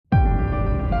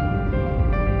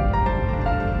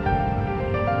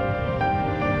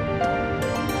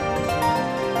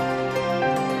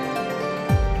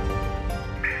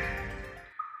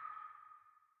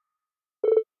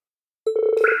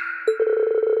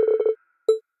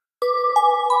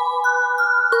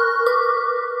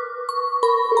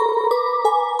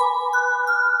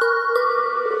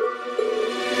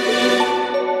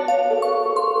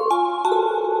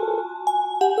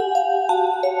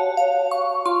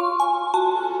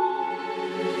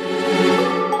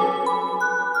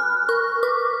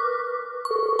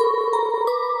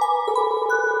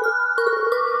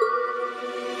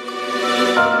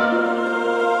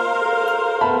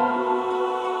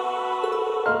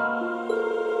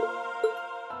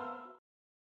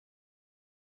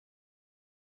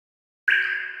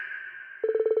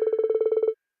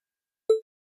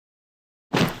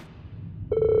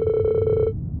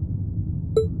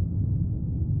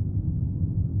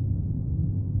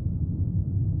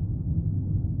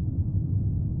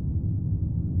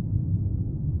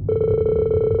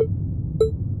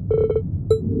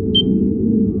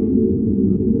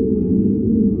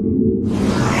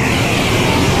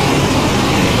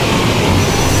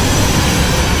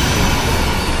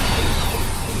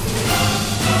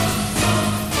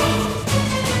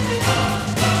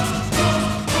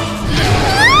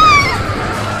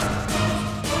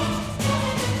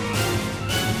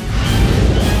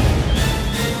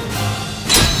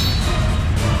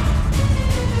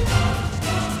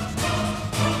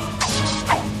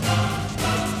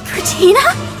Hina?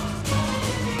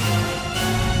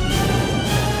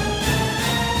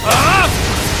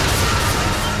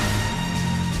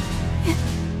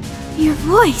 Your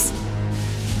voice.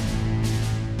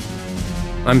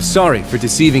 I'm sorry for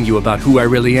deceiving you about who I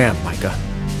really am, Micah.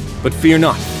 But fear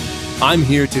not. I'm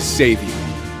here to save you.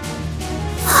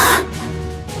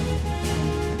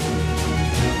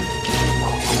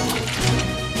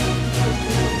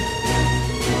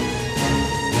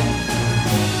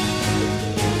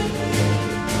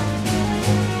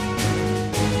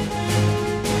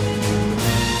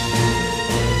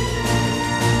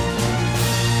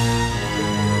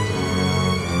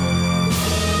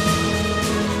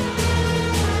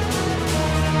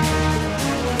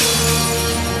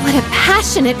 What a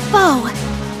passionate foe!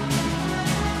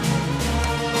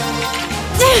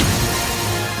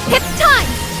 It's time!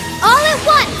 All at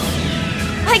once!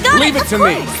 I got Leave it to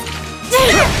me!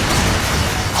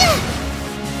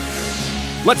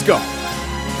 Let's go!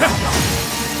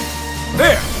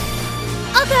 There!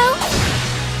 I'll go!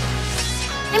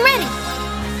 I'm ready!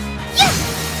 Yeah!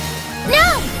 No!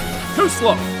 Too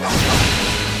slow!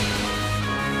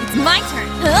 It's my turn!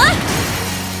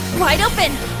 Huh? Wide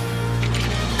open!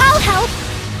 I'll help!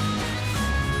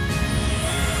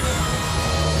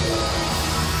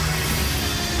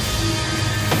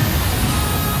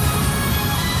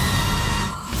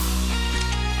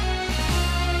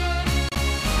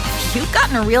 You've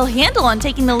gotten a real handle on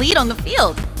taking the lead on the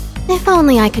field. If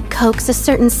only I could coax a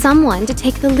certain someone to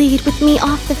take the lead with me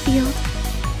off the field.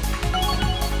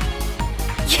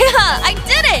 Yeah, I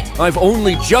did it! I've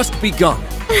only just begun.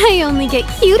 I only get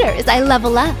cuter as I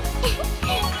level up.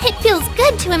 It feels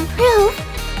good to improve.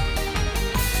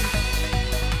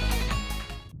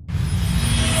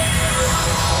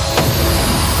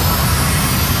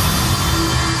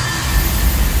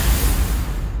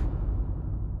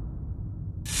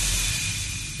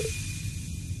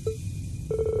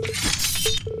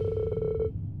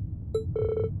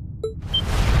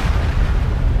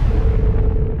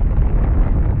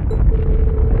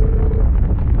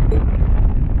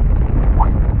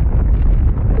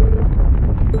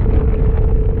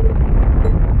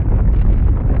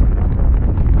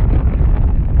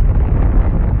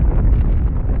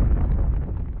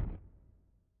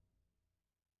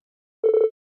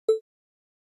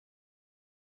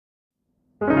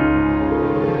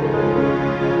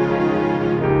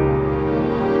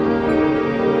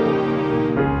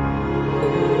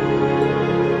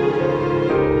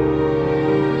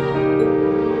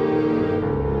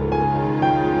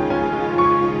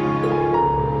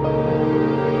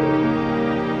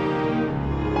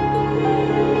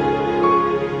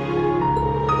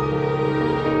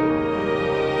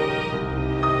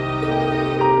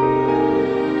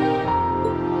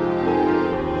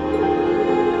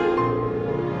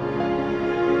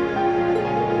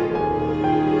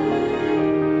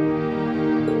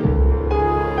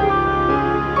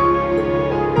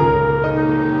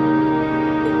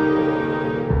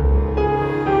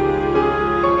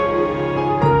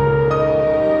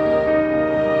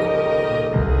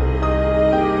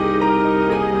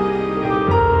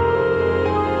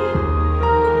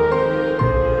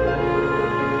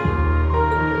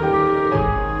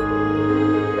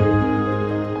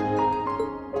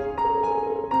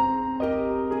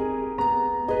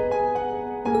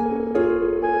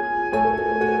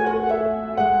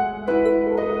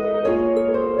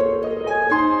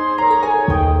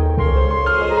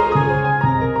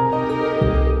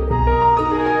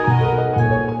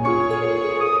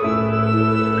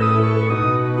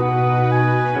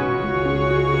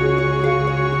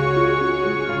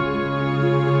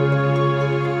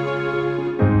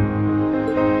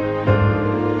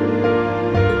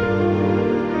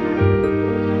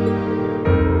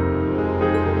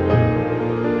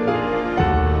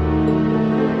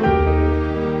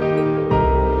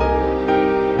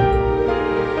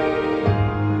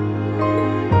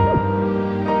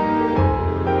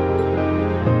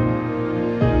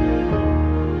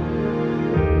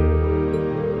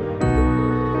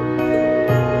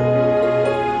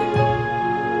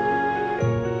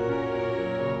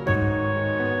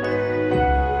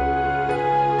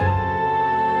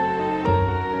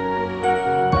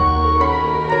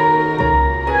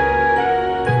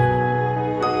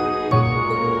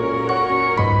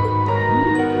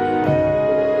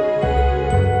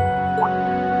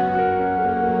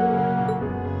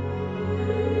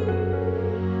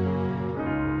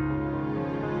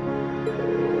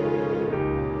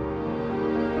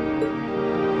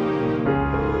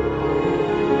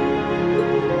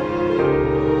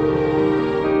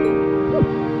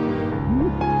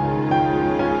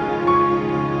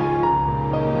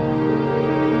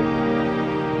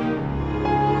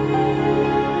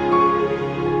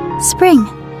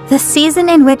 season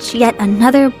in which yet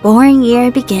another boring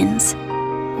year begins.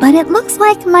 But it looks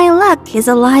like my luck is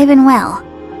alive and well.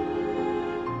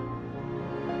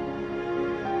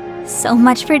 So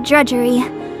much for drudgery.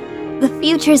 The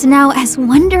future's now as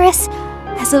wondrous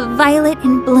as a violet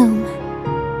in bloom.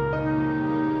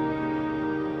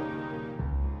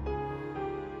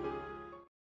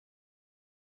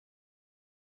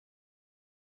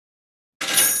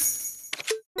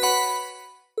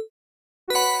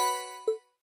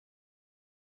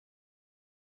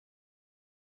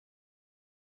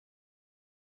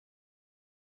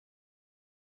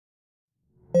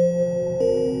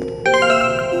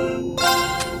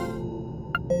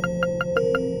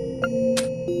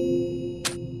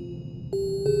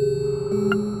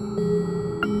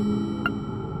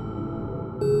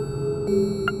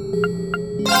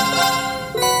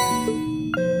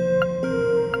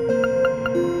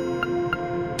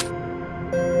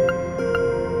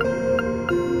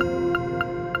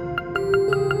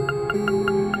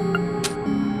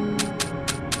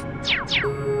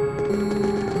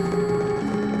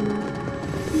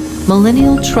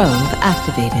 Millennial Trove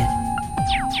activated.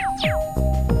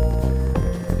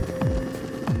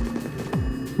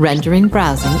 Rendering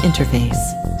browsing interface.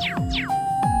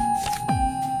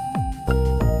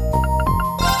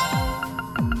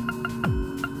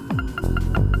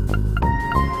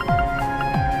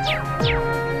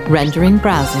 Rendering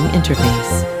browsing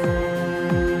interface.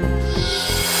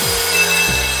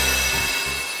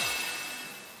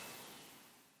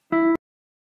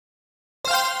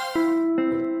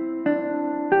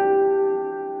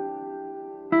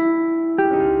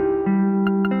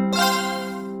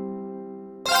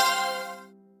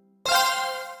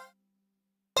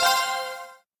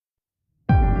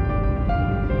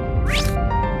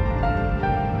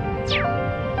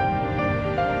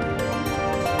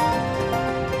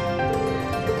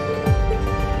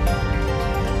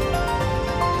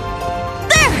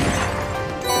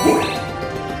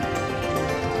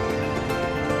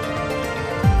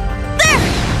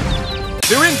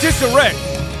 They're in disarray!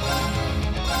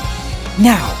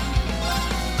 Now!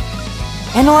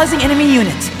 Analyzing enemy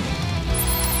unit.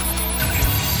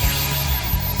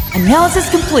 Analysis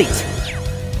complete.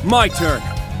 My turn.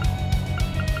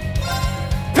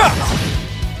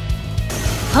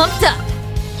 Pumped up.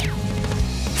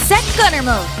 Set gunner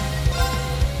mode.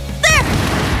 There!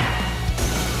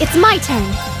 It's my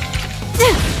turn.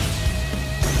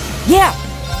 Yeah!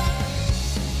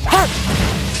 Ha!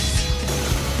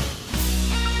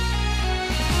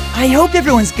 I hope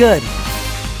everyone's good.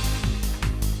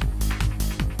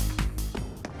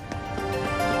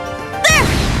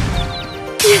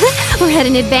 We're at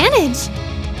an advantage.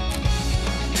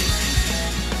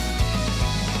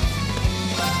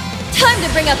 Time to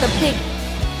bring out the big...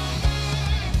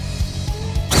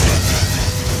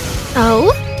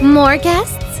 Oh, more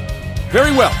guests?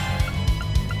 Very well.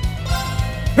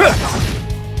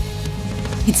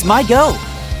 It's my go.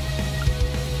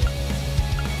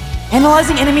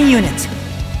 Analyzing enemy unit.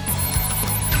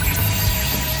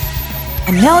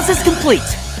 Analysis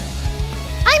complete.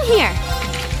 I'm here.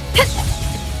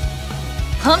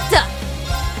 Pumped up.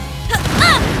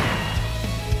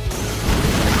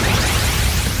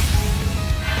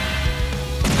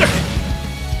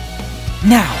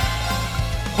 Now.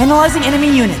 Analyzing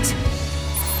enemy unit.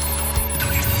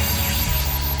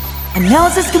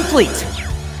 Analysis complete.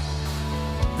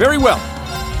 Very well.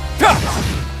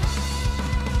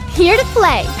 Here to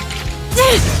play.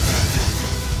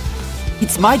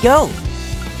 It's my go.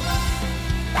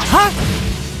 Ha!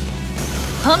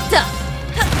 Pumped up.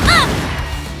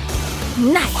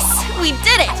 Nice. We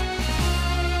did it.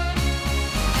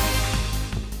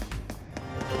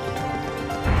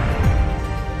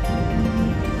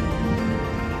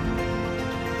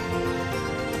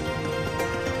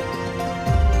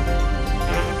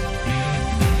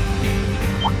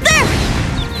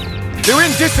 They're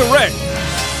in disarray!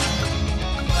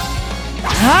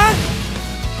 Huh?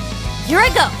 Here I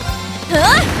go.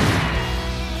 Huh?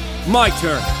 My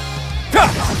turn.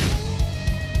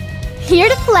 Here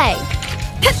to play.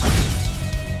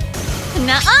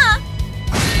 Nuh-uh.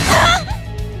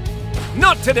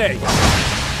 Not today!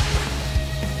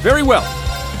 Very well.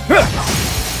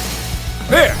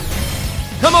 There!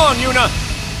 Come on, Yuna!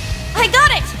 I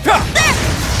got it. There.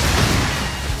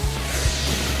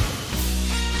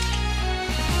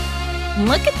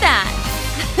 Look at that.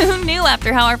 Who knew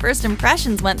after how our first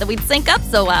impressions went that we'd sync up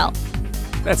so well?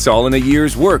 That's all in a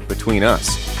year's work between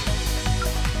us.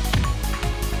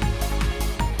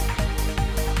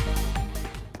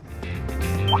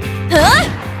 Huh?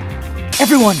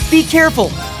 Everyone, be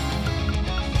careful.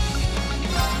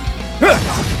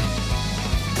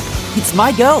 It's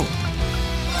my go.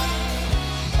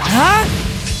 Huh?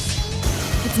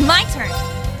 It's my turn.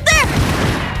 There!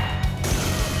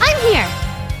 I'm here.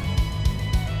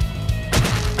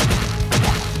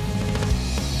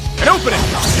 An opening!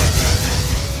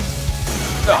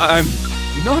 I'm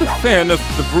not a fan of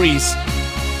the breeze.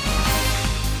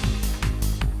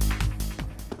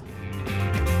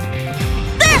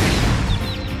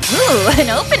 Ooh, an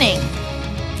opening!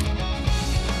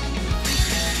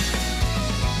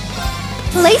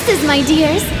 Places, my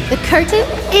dears. The curtain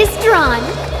is drawn.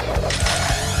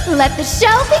 Let the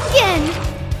show begin.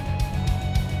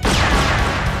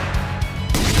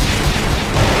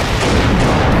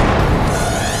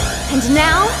 And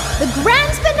now, the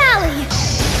grand finale.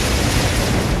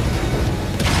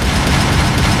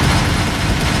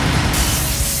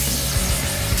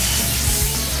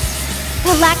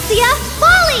 Galaxia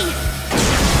Volley!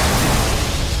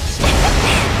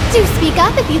 Do speak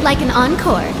up if you'd like an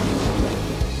encore.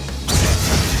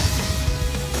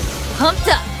 Pumped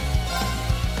up!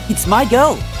 It's my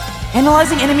go.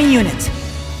 Analyzing enemy unit.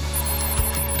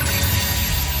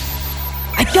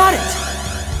 I got it!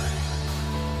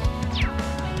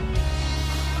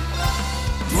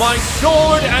 My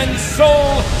sword and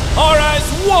soul are as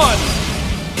one!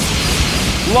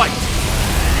 Light!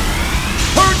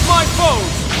 Purge my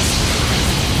foes!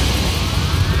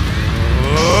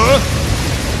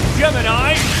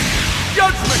 Gemini!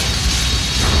 Judgment!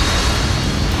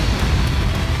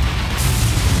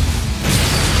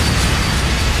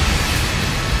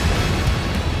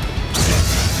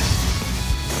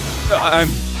 I'm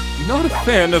not a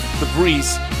fan of the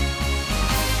breeze.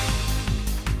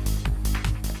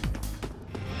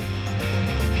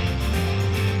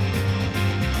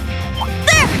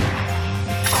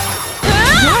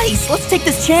 Nice! Let's take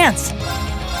this chance!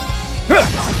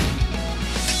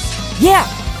 Yeah!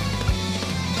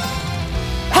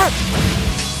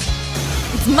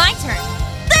 It's my turn.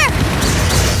 There!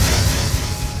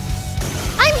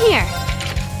 I'm here.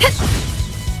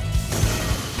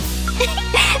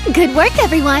 Good work,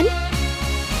 everyone.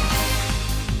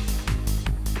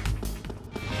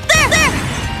 There!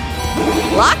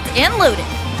 Locked and loaded.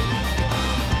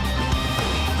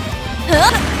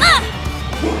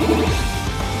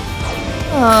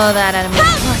 Oh, that enemy.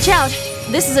 Watch out!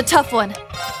 This is a tough one.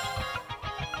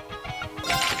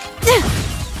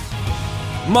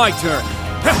 My turn.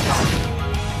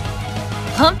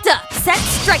 Pumped up. Set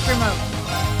striker mode.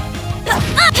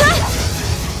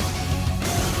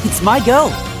 It's my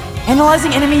go.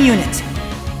 Analyzing enemy unit.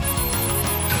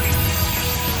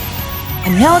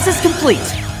 Analysis complete.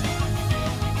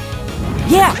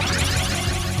 Yeah!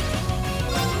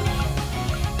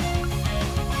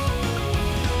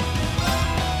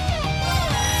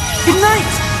 Good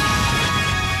night!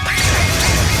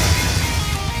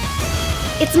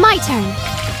 It's my turn.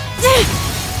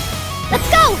 Let's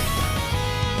go!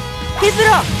 Keep it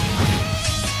up!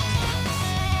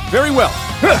 Very well.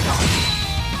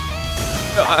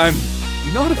 I'm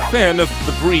not a fan of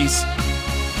the breeze.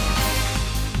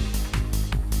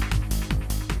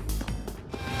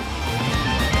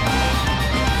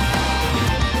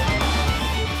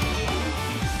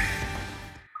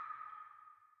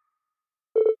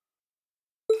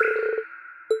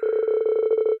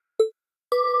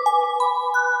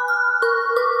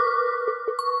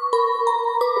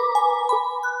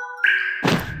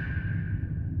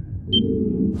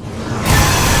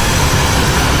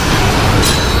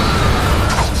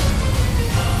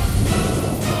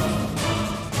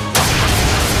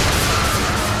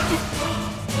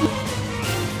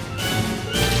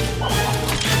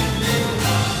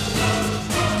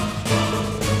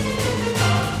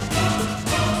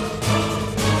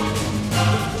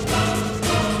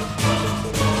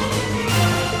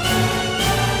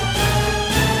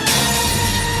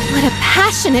 What a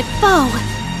passionate foe!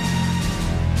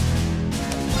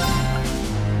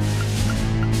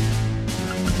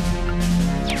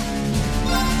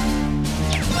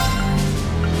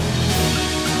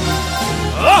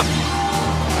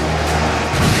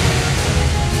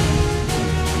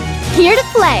 Here to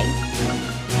play!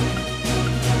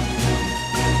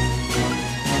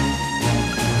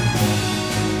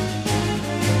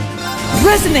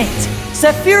 Resonate!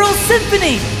 Sephiral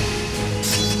Symphony!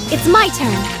 It's my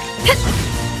turn.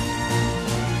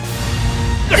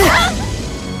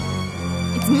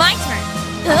 It's my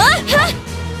turn.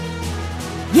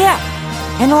 Yeah!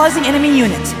 Analyzing enemy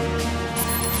unit.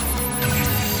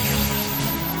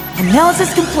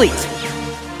 Analysis complete.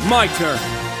 My turn.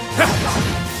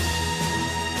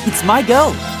 It's my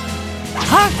go.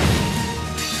 Huh?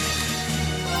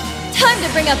 Time to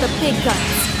bring out the big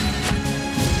guns.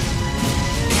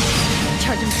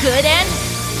 Charge him good and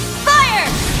fire!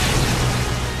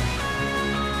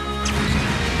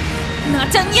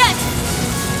 Not done yet!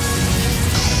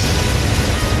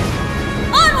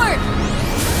 Onward!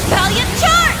 Valiant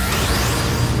charge!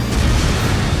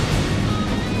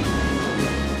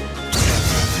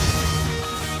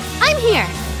 I'm here!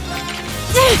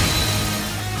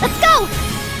 Let's go!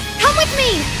 Come with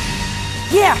me!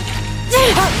 Yeah!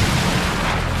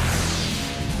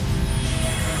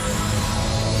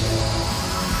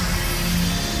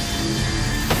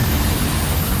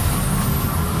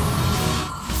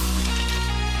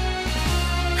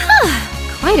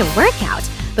 Quite a workout,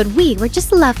 but we were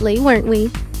just lovely, weren't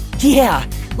we? Yeah!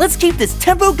 Let's keep this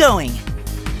tempo going!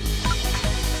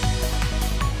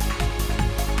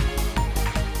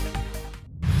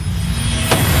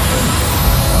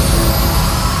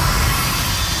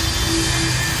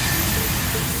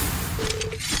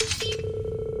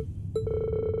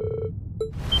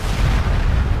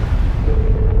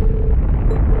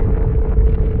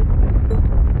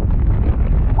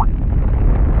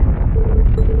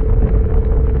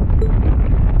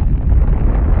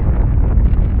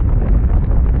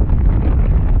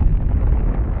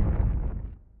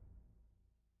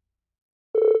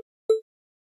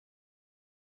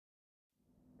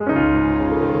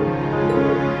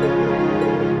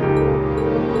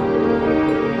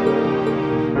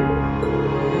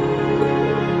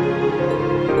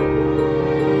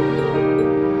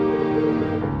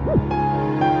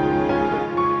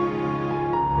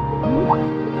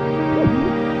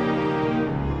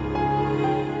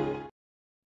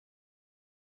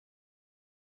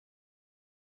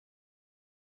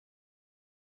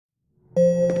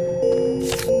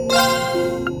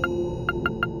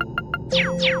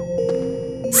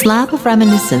 Slab of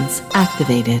Reminiscence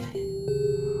activated.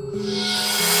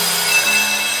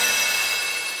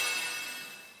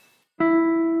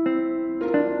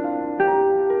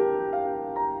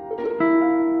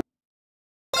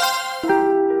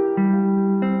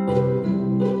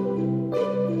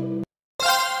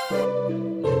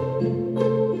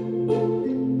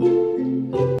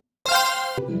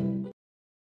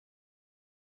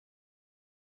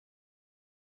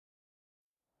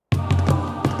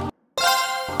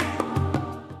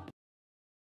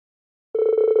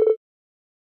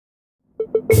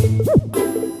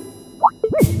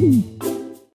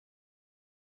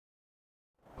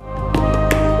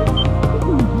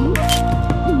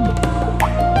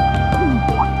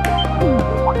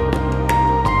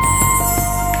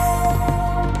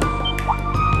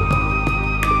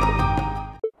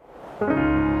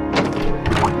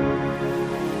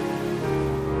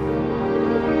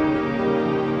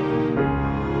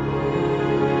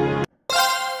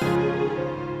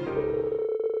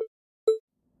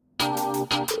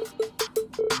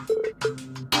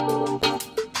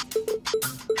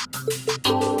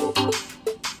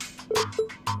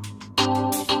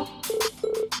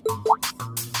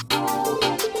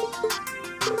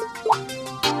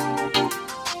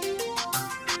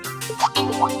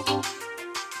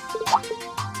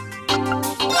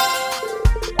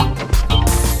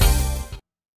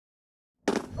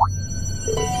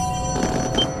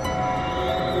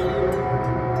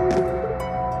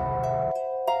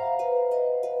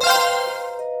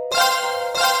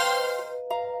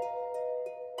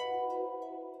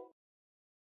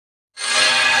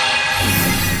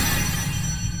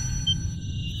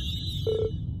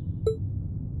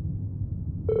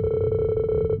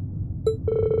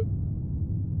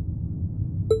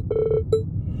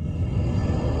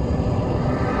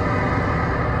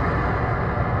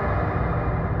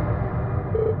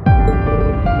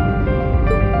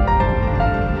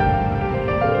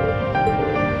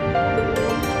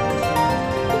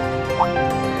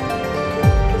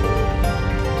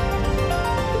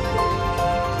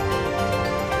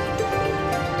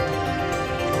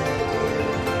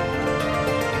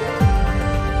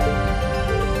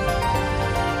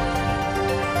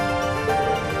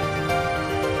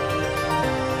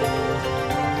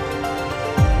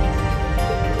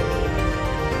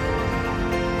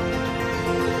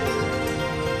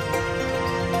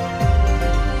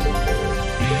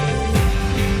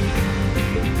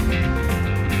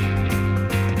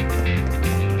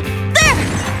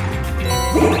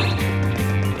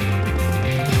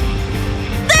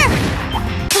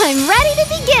 I'm ready to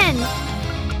begin!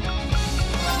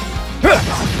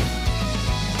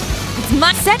 It's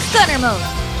my set gunner mode!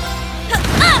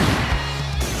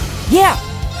 Yeah!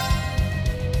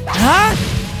 Huh?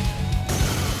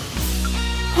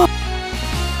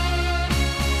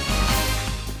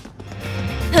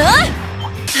 Huh?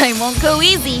 I won't go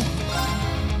easy.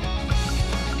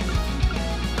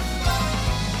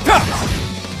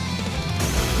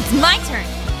 my turn.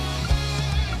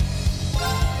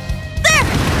 There!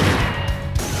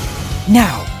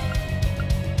 Now.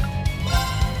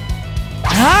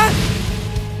 Huh?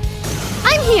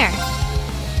 I'm here.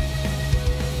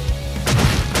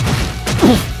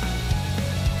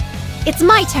 It's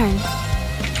my turn.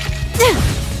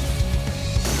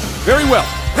 Very well.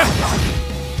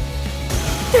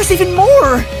 There's even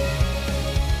more!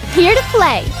 Here to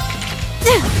play.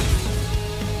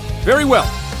 Very well.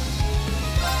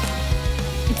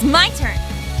 It's my turn.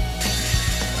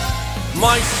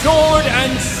 My sword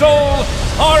and soul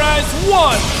are as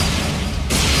one.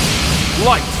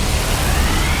 Light.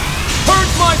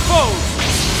 Purge my foes.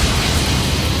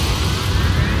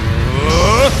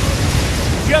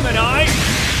 Gemini.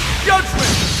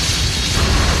 Judgment.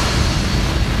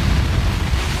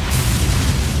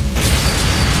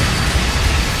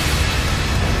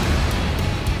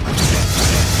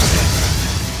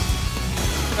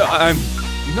 I'm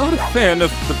not a fan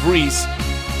of the breeze.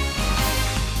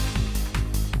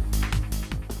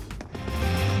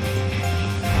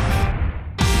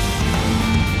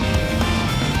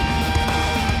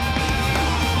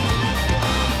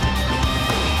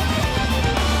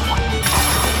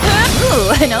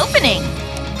 Ooh, an opening.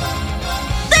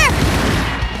 There!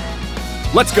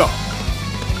 Let's go.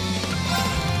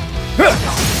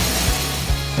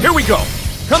 Here we go.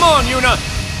 Come on, Yuna.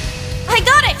 I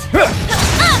got it!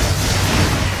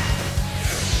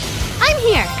 I'm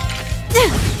here.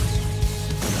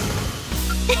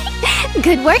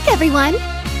 Good work, everyone.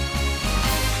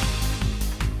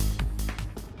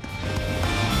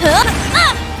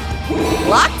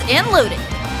 Locked and loaded.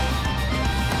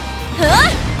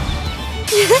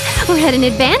 We're at an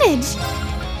advantage.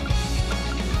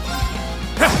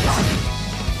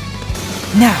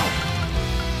 Now.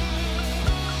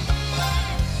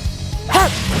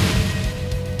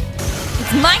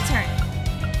 It's my turn.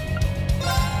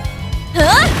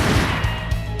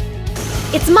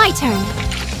 It's my turn.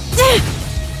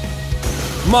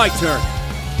 My turn.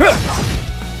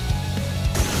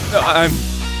 I'm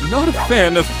not a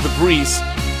fan of the breeze.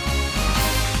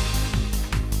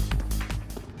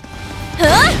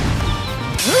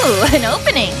 Ooh, an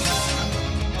opening.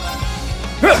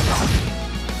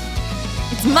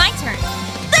 It's my turn.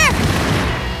 There!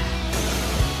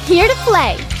 Here to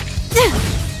play.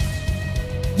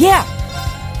 Yeah!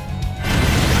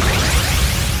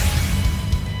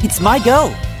 It's my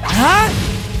go! Huh?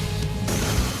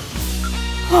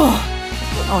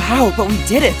 Oh, how? But we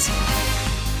did it!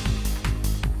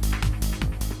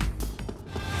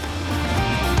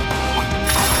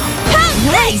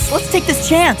 Nice! Let's take this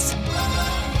chance!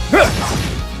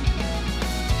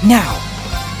 Now!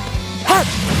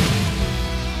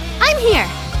 I'm here.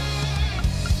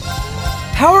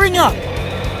 Powering up!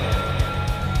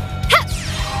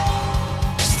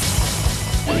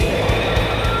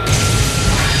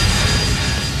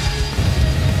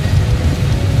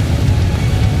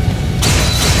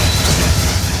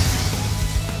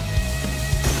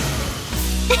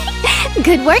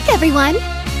 Good work, everyone.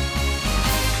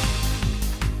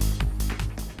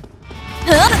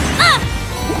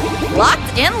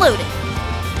 Locked and loaded.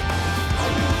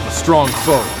 A strong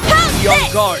foe. Be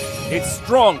on guard. It's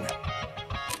strong.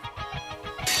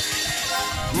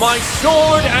 My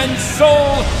sword and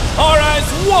soul are as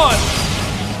one.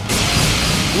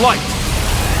 Light.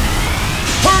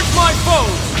 Purge my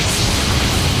foes.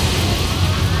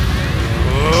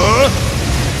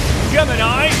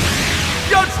 Gemini.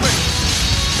 Judgment.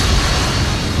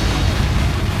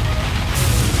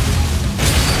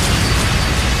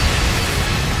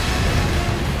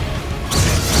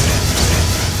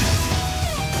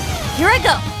 Here I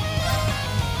go.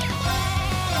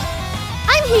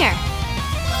 I'm here.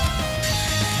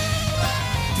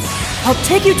 I'll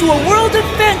take you to a world of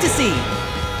fantasy!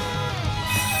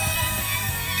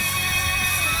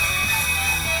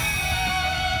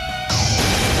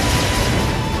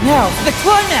 Now for the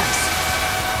climax!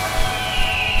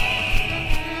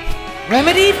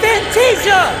 Remedy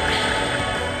Fantasia!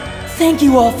 Thank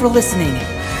you all for listening.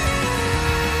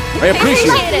 I appreciate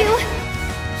Thank it. you.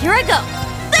 Here I go.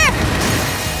 There!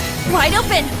 Wide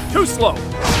open. Too slow.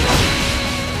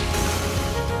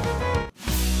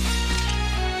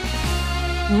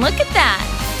 Look at that.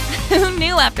 Who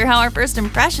knew after how our first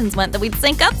impressions went that we'd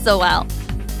sync up so well?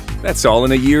 That's all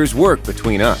in a year's work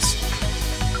between us.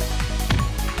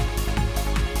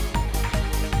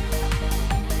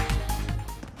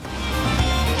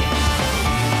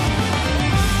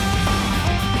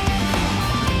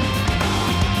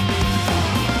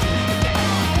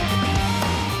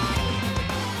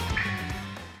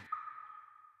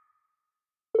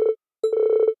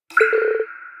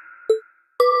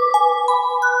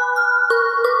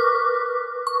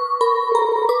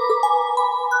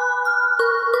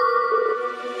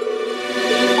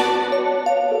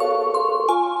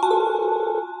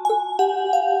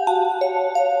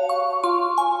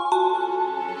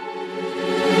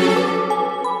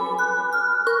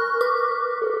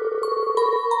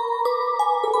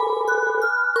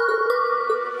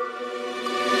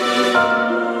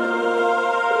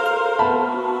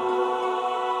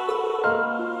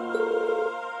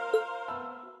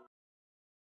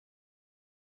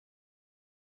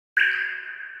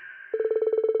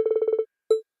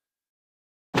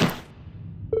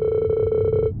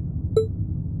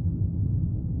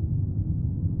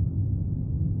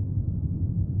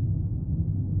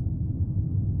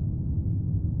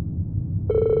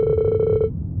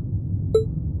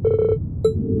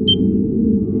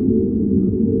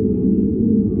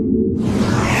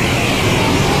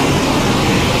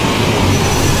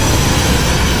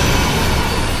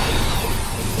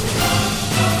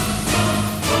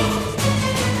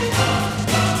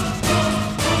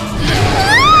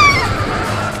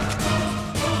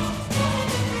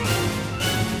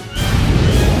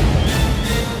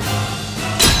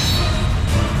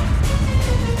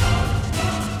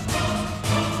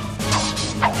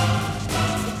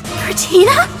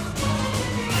 Tina?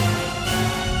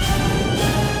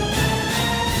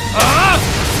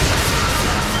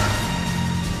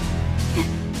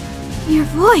 Your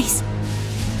voice.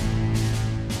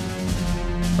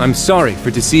 I'm sorry for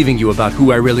deceiving you about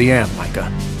who I really am,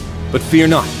 Micah. But fear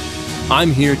not.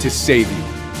 I'm here to save you.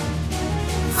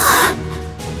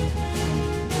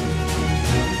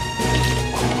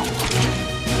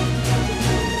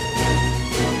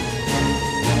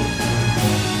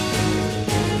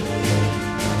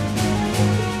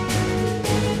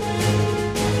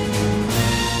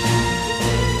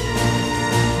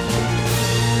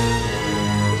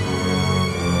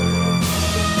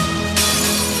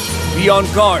 Be on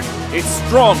guard. It's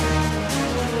strong.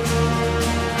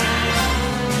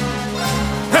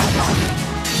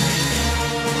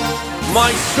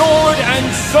 My sword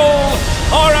and soul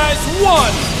are as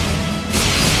one!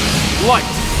 Light!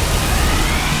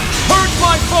 Purge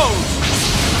my foes!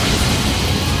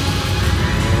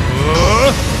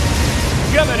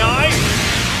 Gemini!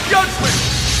 Judgment!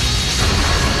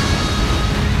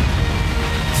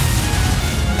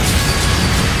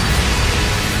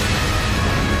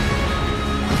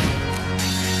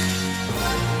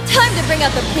 Time to bring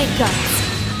out the big guns.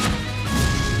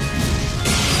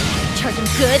 Charging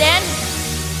good and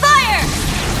fire!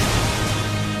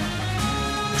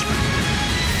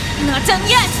 Not done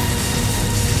yet!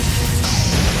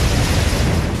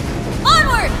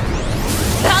 Onward!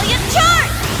 Valiant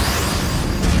charge!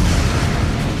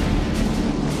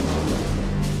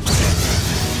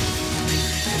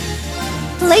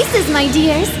 Places, my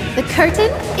dears. The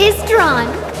curtain is drawn.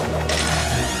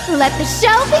 Let the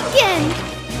show begin.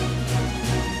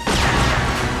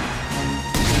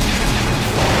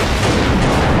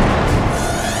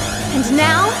 And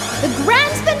now, the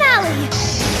grand finale!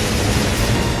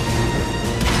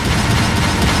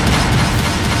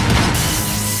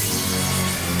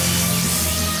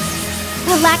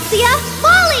 Galaxia,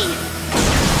 volley!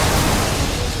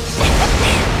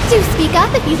 Do speak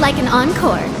up if you'd like an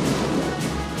encore.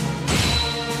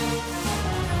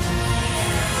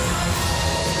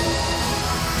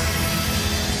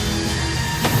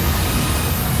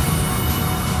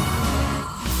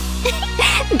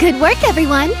 Good work,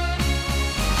 everyone!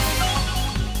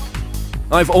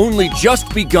 I've only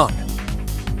just begun.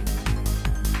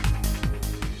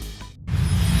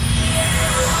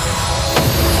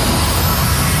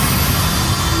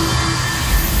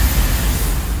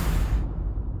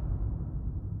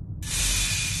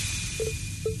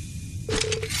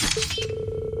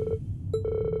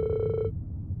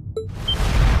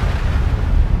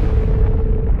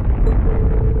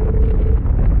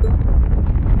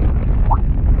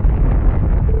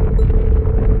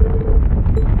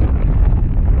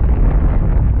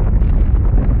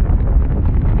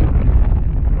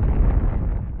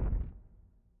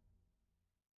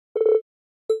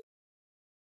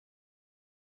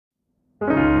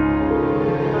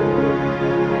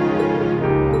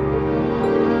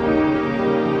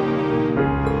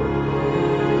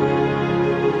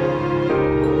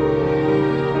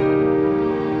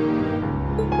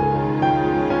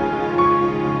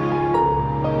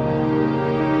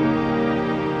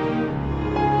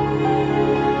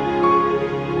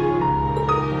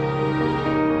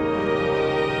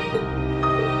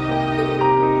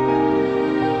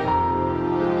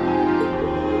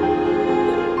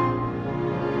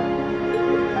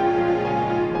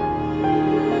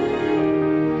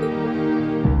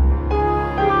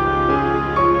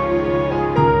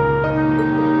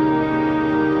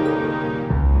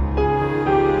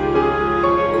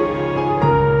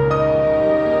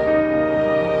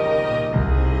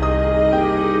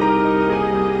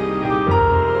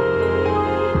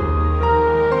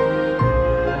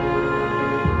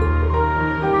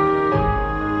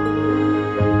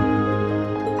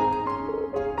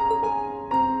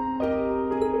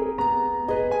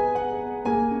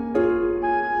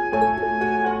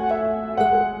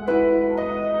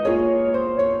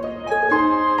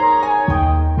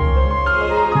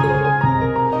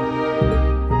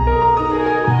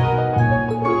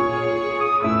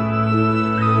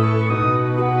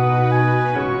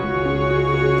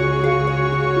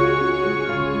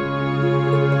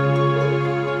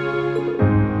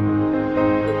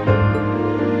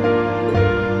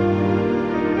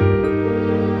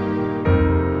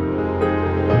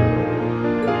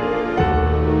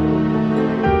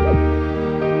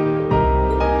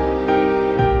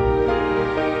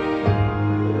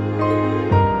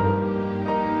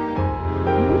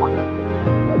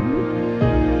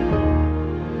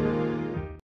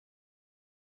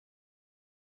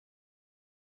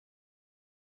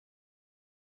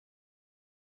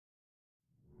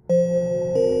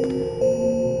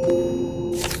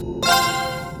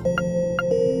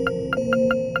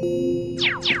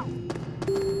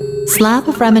 Slab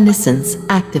of Reminiscence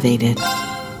activated.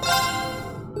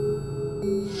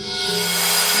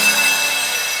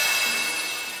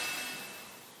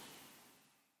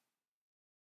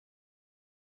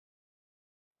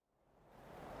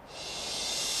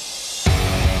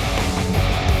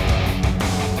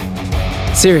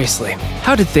 Seriously,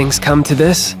 how did things come to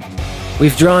this?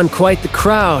 We've drawn quite the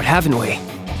crowd, haven't we?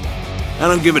 I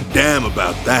don't give a damn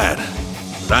about that,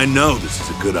 but I know this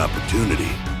is a good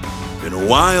opportunity. Been a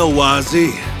while,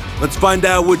 Wazzy. Let's find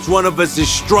out which one of us is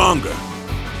stronger,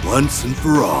 once and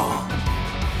for all.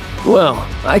 Well,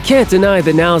 I can't deny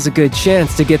that now's a good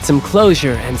chance to get some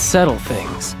closure and settle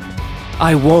things.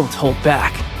 I won't hold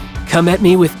back. Come at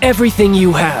me with everything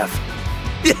you have.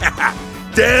 Yeah,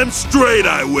 damn straight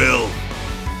I will.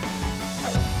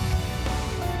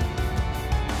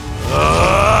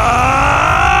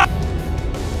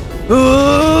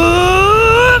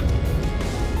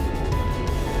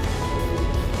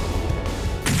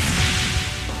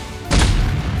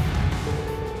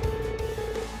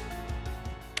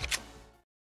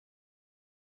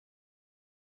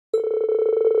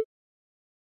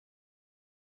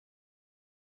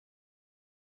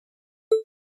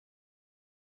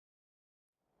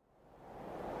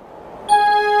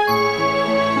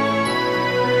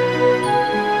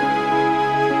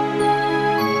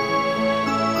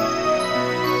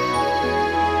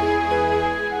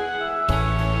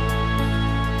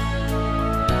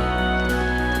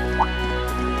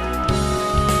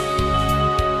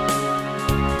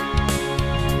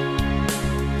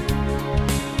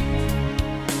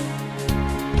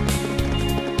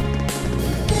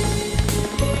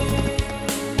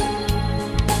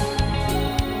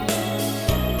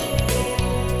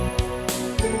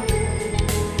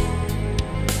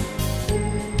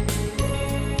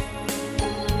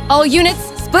 All units,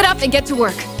 split up and get to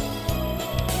work.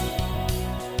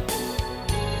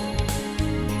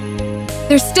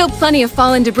 There's still plenty of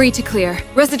fallen debris to clear,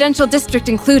 residential district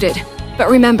included. But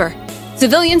remember,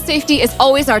 civilian safety is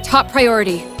always our top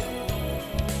priority.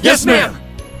 Yes, ma'am!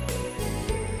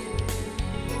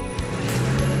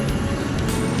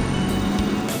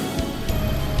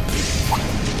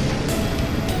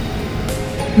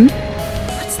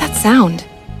 What's that sound?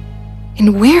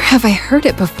 And where have I heard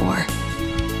it before?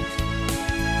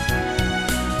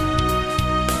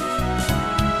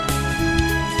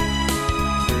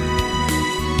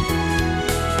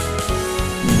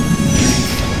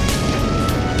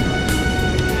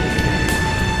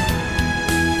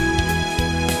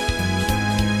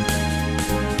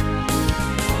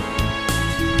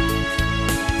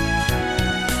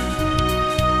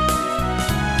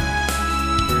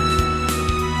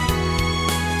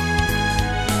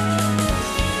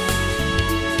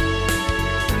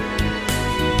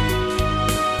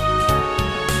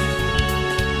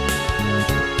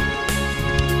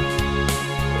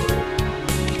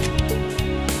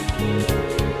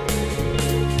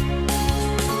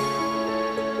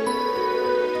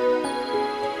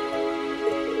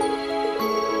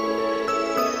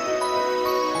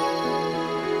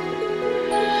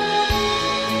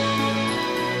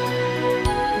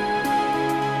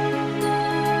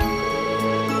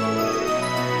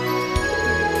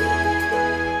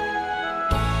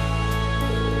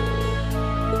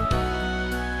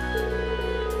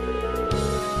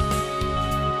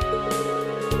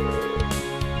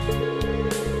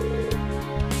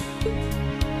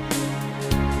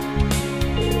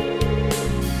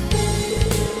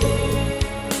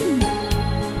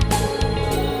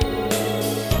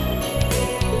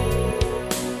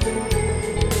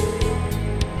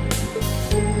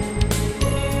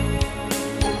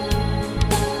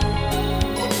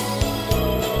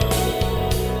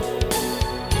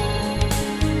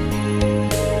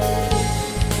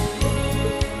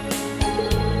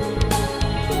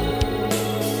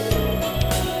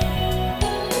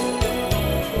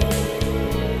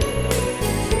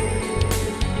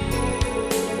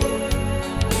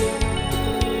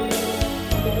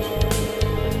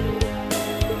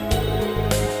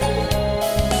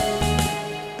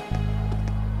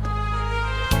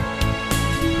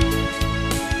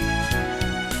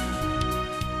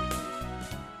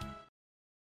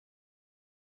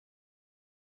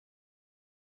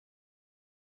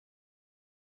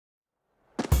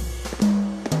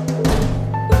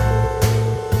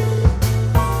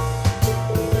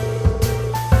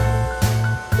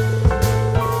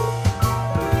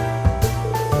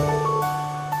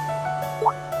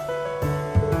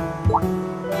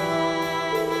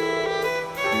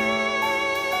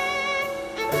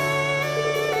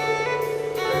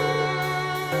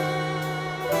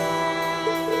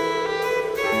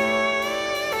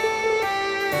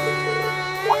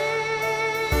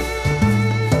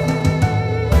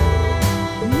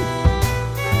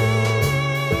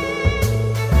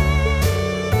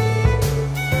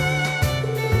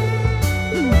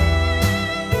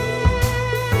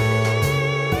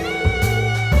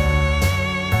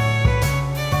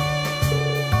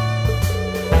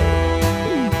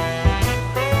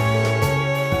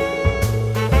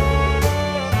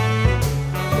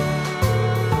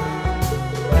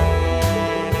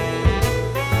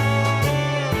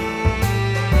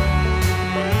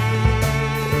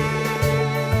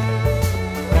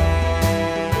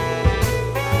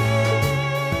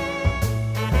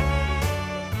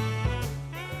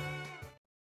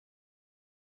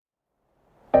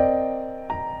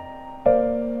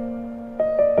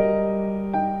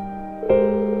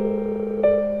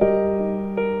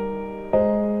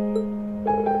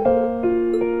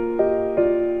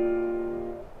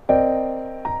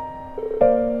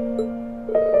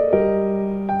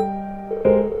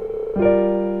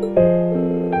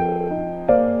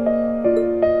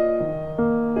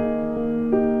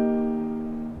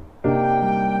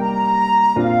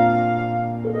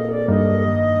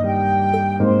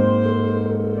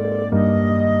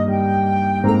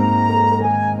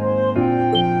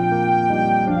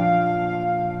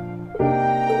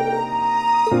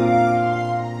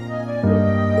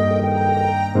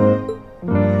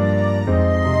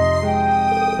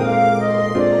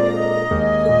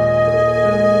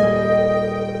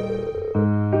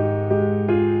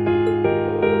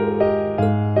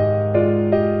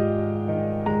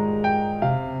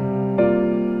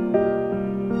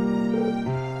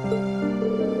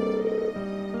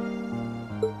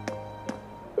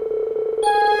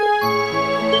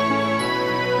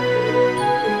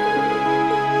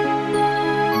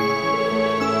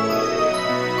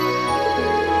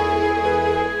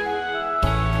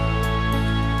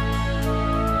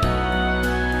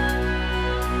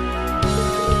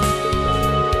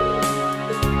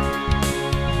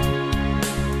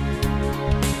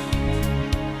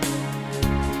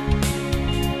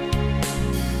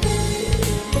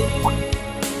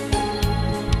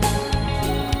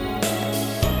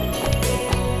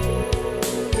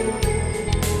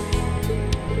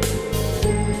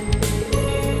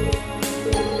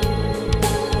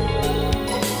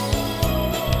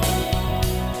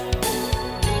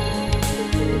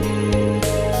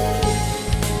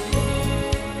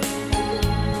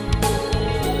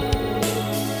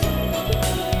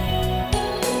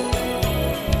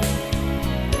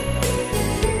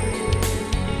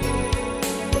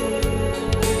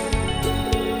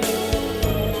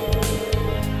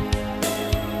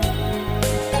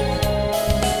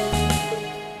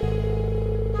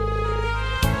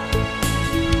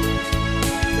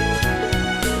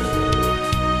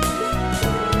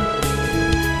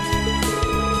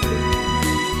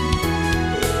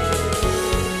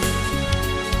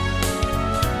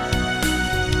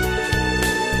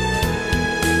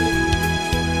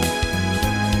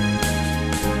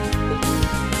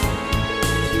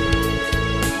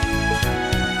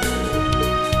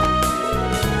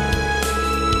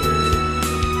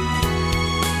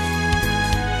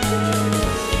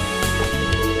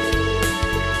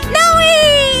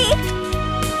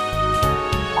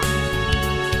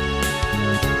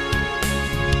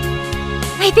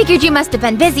 I figured you must have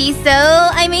been busy, so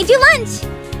I made you lunch.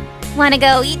 Wanna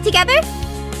go eat together?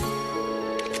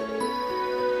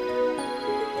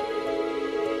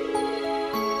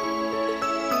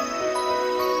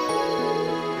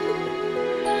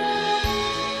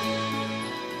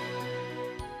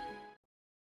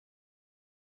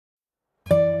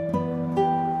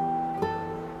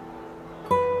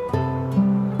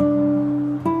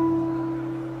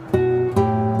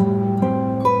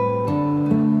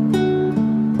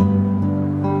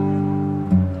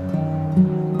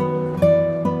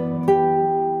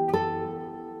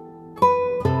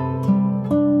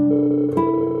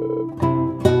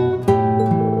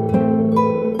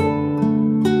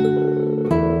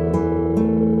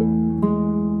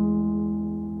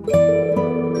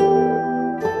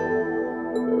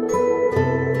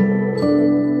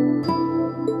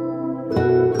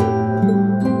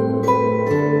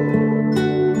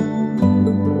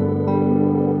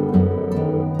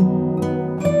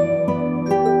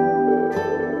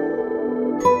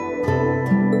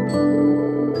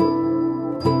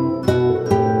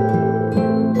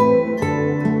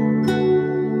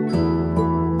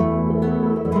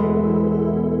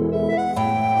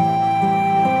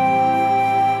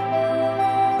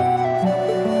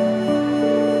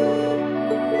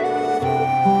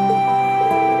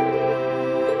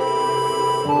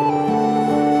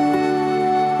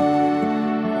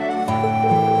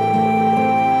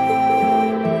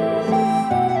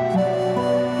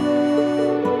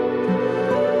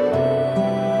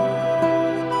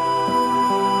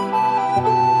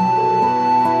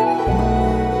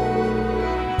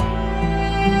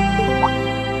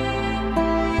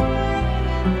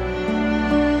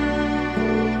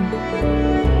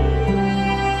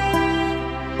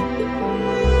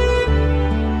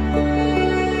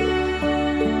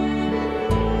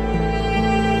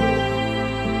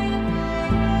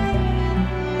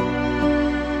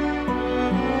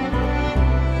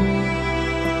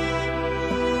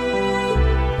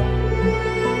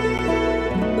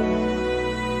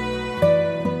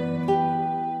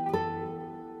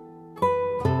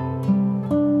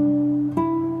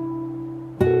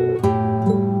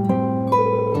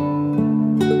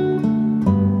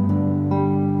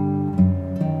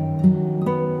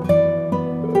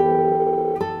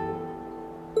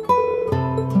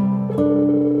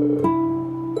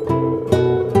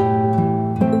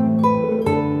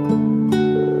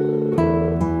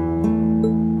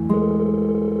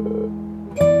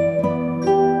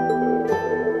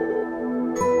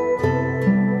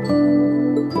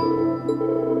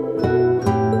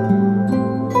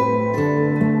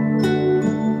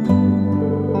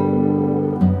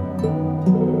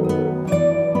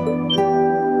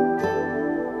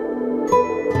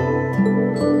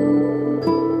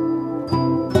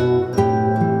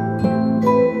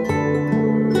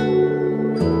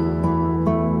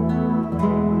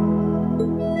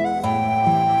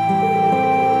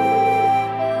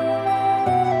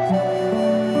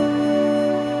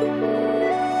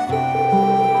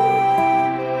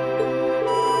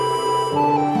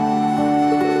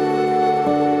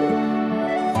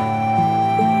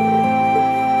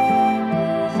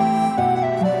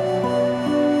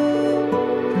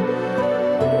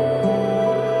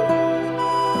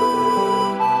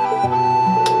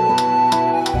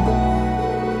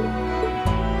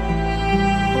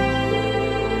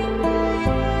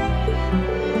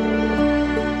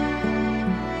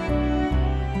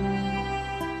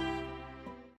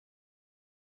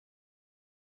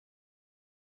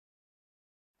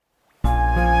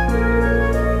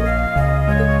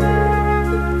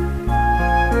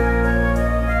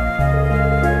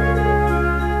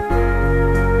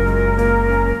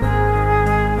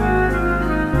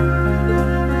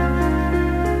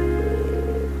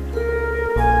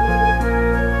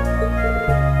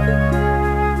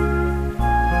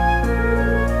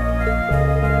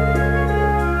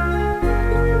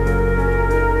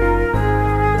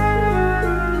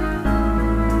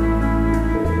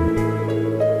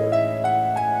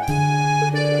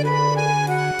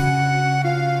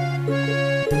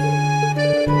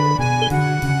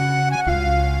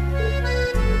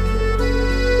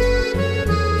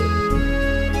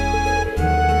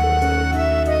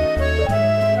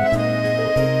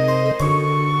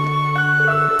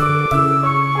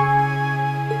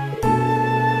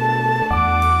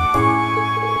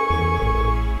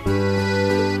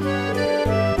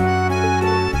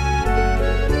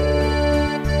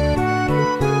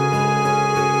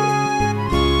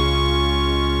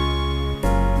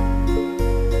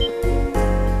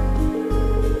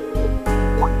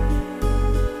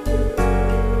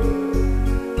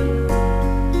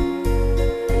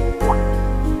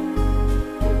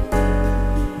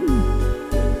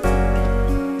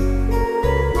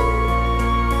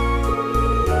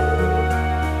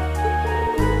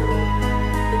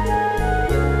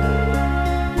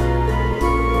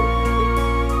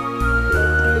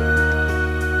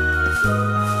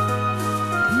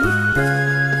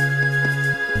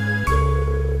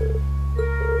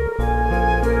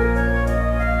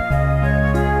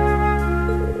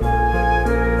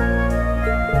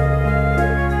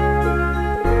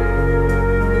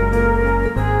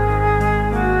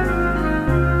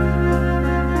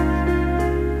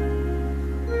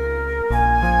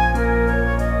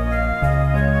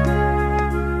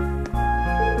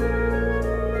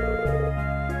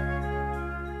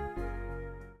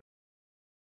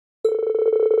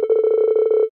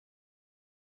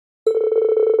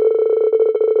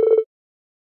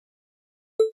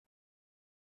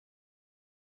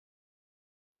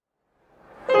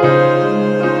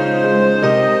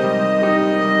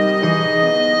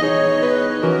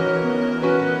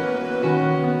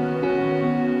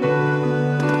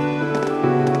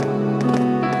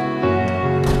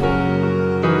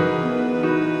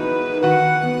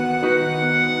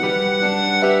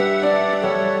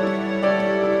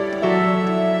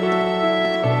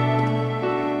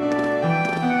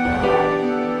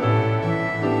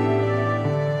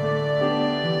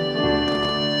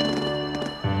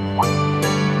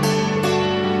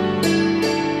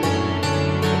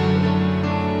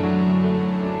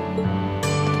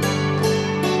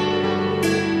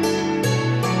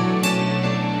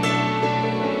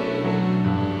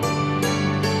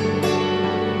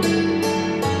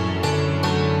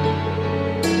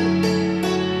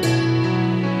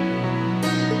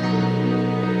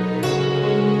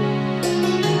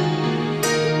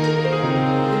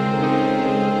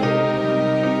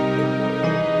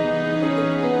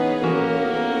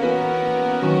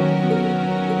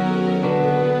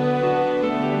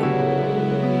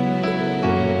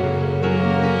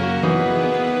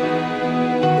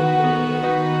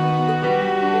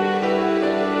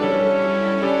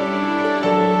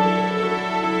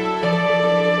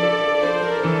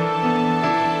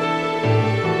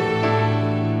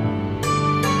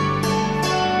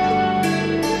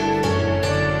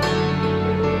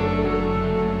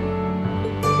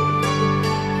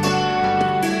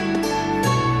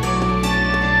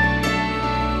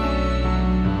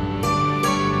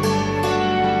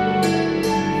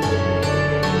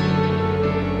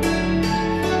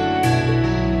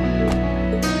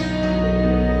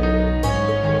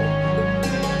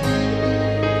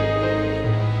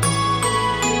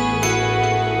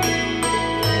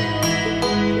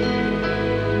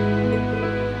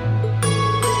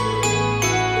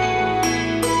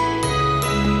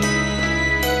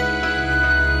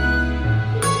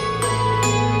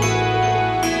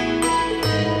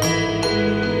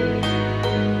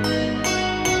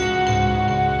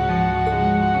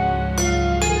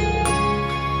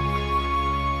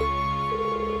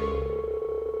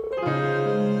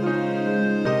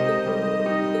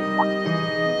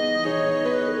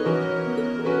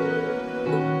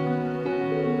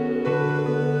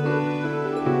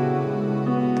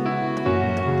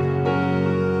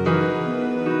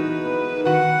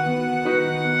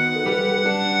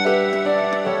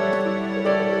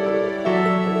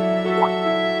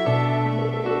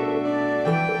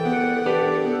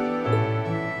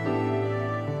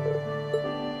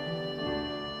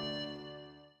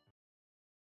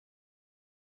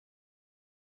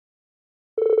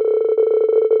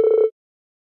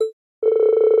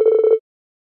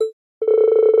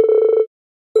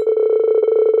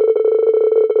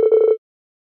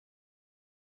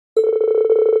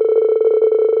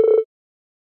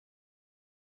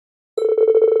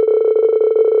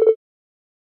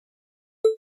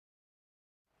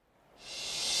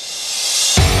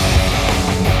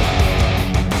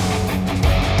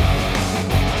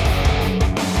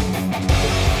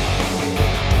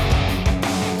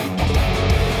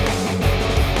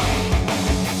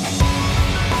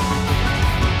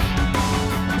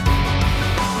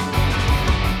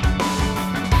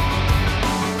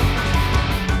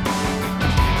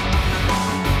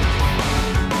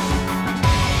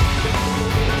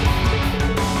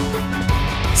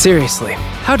 Seriously,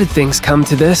 how did things come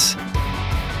to this?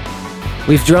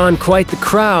 We've drawn quite the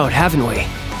crowd, haven't we?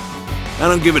 I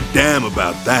don't give a damn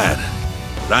about that,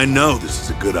 but I know this is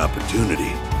a good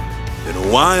opportunity. Been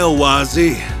a while,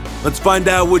 Wazzy. Let's find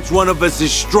out which one of us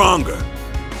is stronger,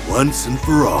 once and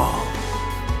for all.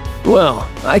 Well,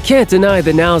 I can't deny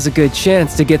that now's a good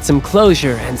chance to get some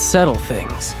closure and settle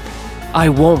things. I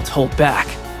won't hold back.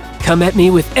 Come at me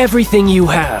with everything you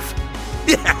have.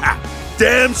 Yeah,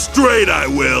 damn straight I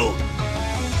will.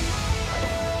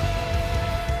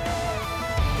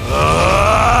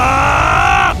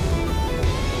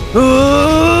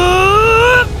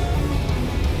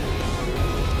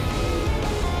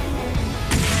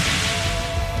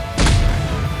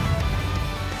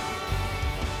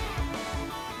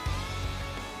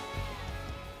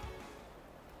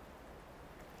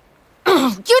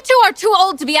 You two are too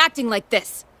old to be acting like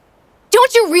this.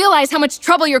 Don't you realize how much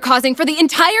trouble you're causing for the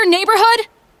entire neighborhood?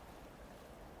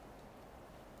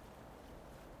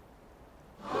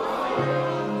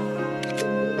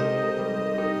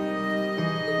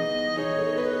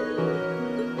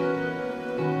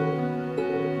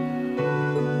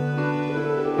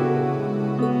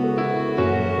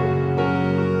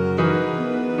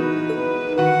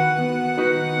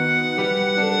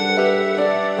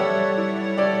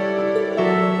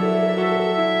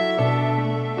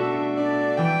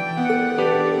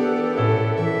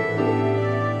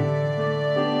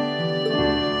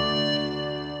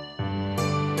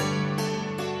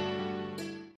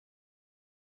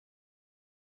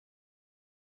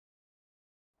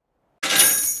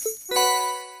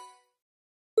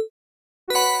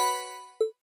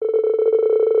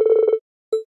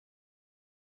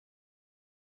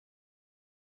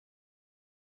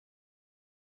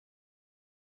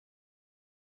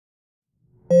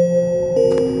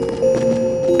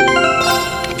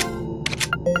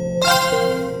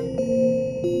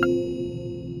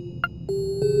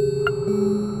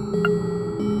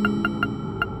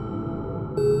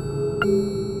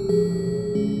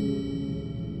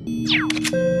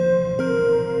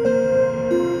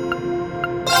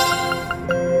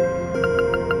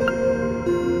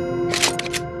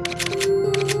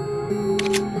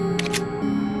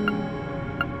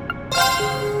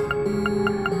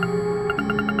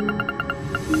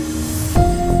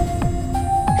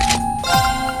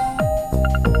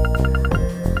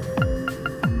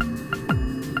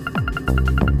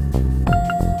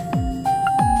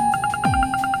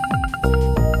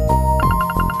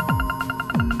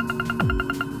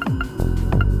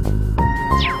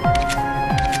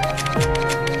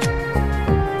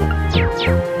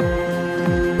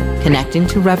 Connecting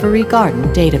to Reverie Garden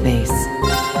database.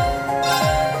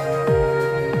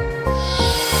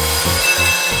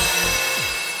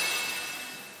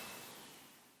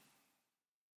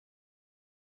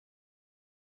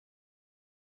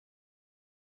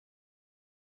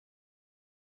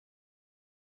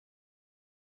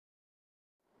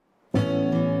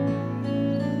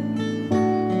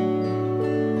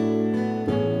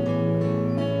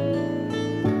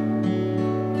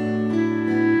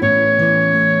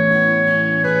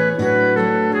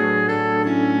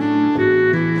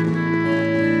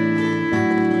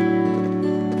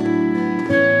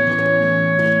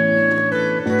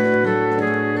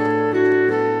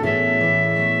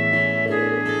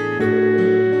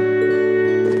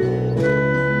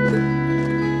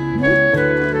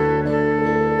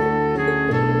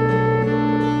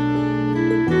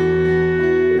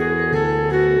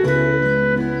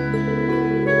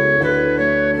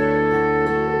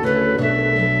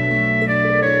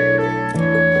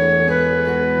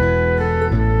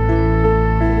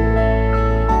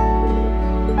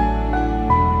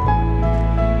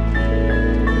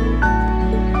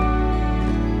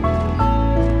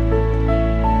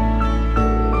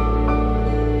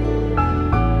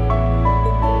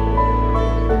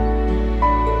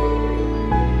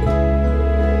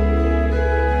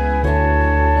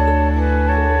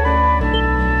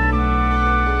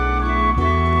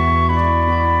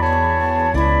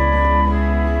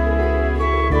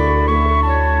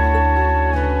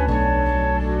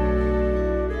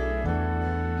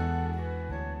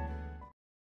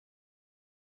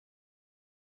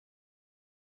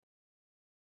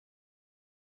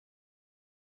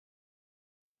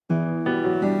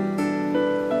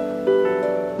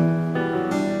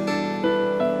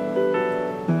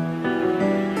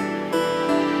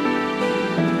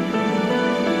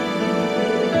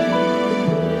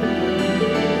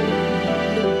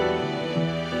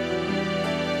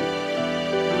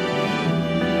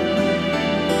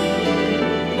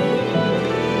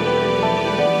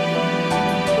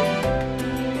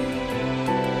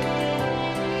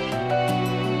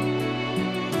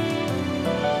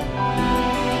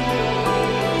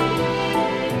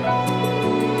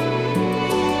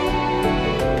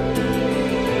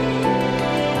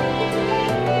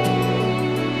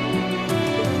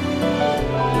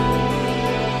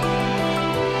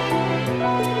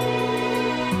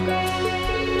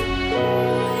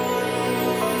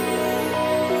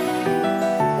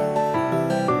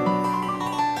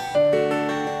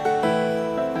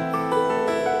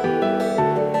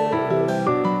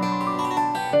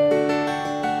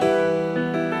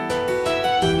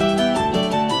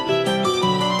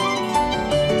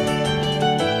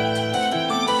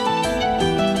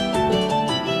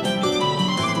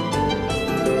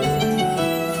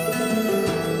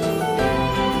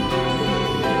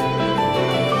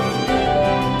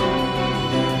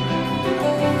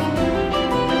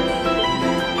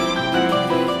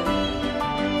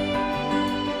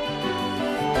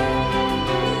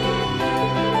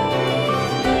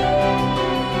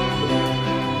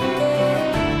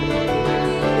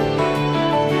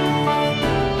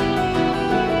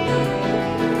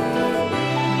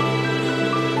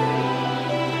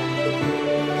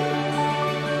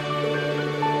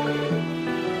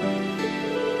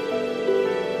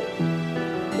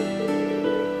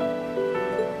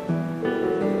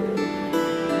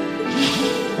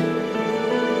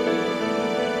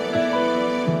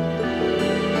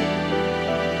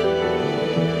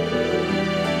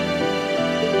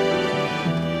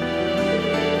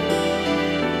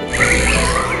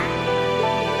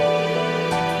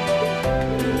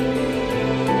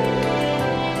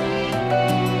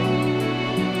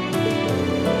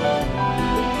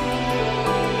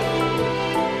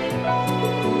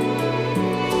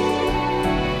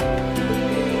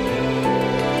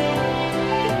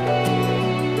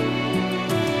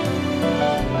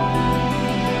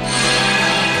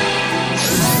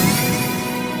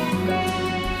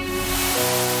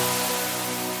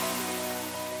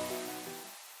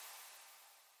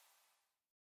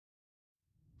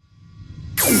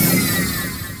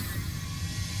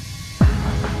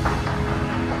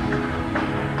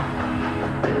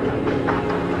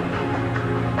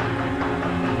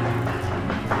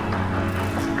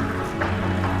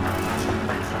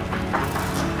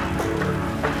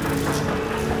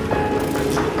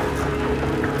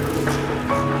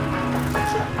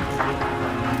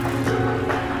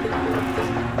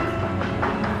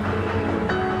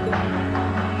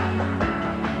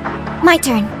 My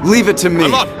turn. Leave it to me.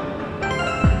 I'm up!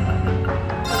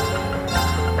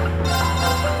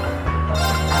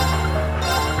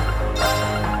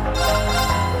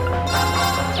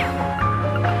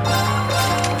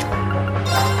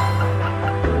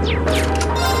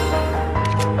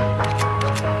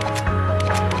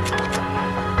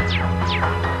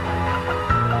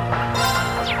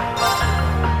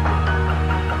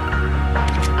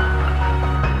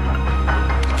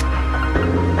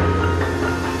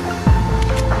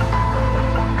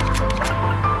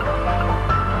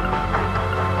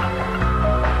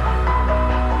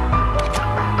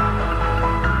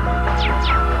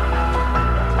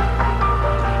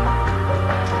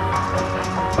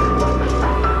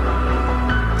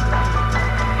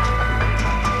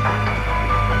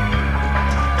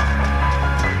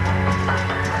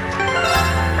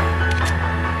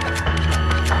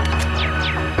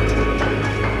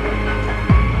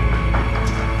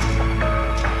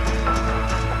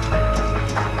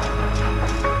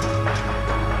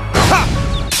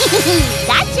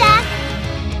 Gotcha!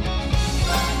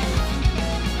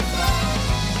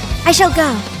 I shall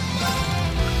go.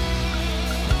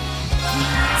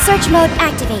 Search mode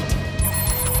activate.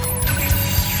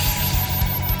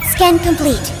 Scan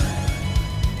complete.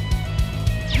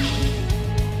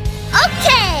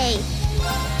 Okay!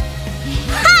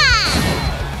 Ha!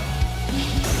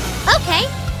 Okay.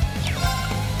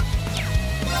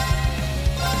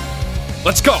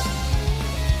 Let's go!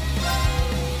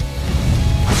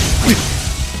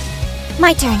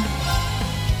 My turn.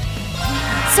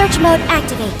 Search mode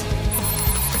activate.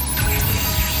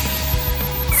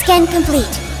 Scan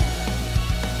complete.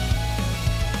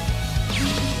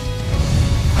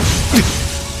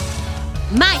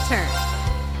 My turn.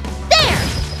 There!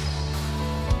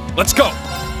 Let's go!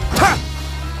 Ha!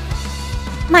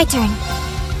 My turn.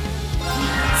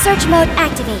 Search mode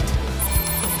activate.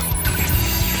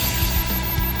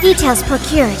 Details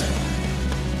procured.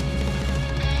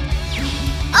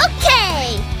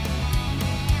 Okay!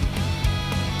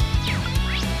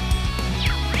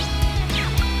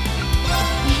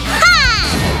 Ha!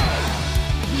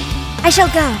 I shall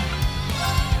go.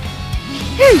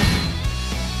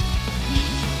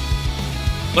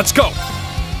 Let's go!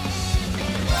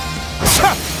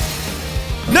 Ha!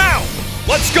 Now!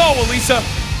 Let's go, Elisa!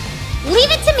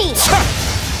 Leave it to me.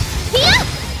 Here!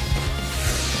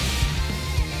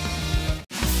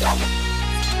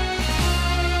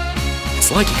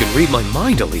 It's like you can read my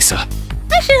mind, Elisa.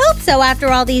 I should hope so after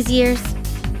all these years.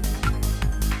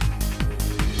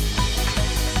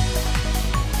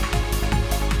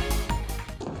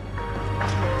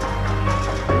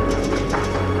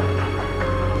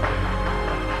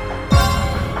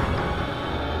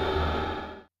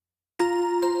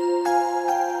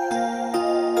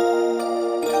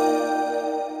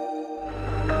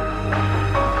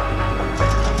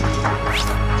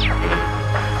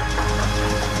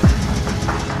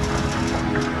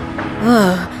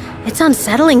 Ugh, it's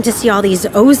unsettling to see all these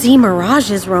OZ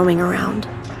mirages roaming around.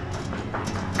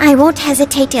 I won't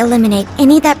hesitate to eliminate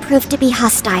any that prove to be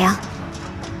hostile,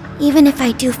 even if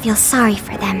I do feel sorry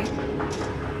for them.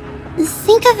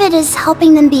 Think of it as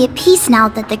helping them be at peace now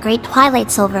that the Great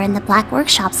Twilight's over and the Black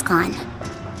Workshop's gone.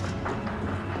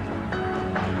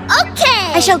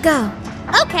 Okay! I shall go.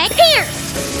 Okay, here!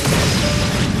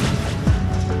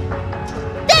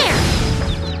 There!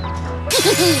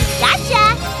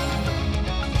 Gotcha!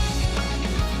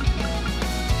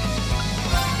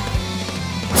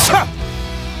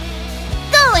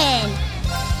 Go in!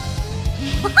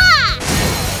 Ha!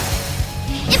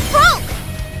 It broke!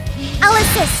 I'll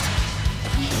assist.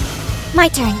 My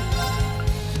turn.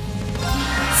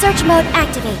 Search mode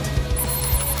activate.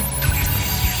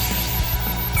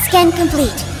 Scan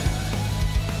complete.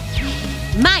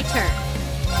 My turn.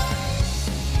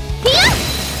 Here!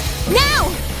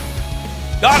 Now!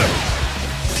 Got him!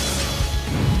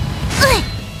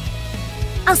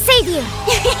 I'll save you!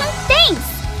 Thanks!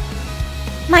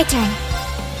 My turn.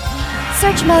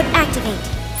 Search mode activate.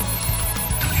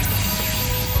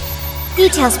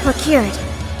 Details procured.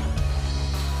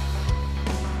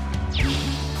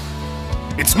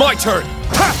 It's my turn!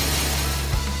 Ha!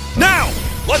 Now!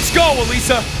 Let's go,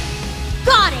 Elisa!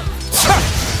 Got it! Ha!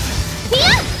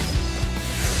 Here!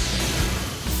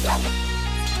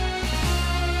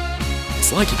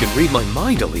 It's like you can read my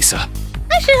mind, Elisa.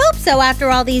 I should hope so after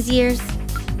all these years.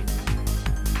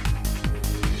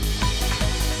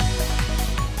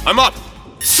 I'm up!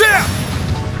 Shit!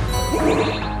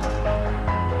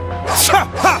 Ha!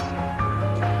 Ha!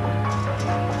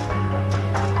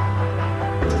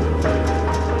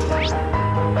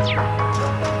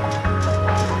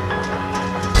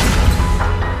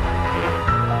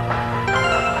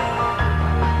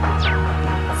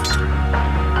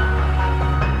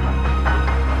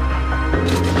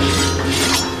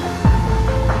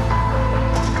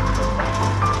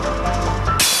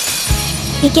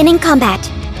 Beginning combat.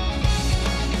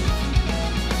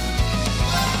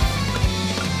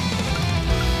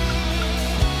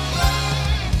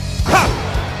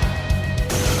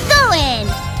 Go in!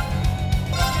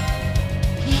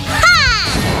 Ha!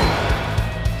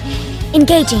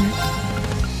 Engaging.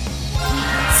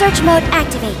 Search mode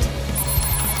activate.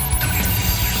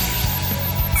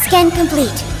 Scan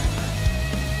complete.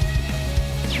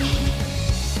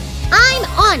 I'm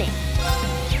on it!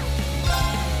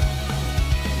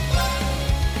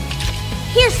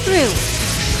 Here's through!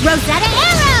 Rosetta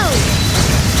Arrow!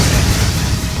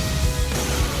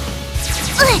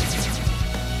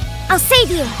 I'll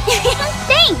save you!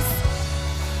 Thanks!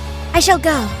 I shall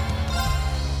go.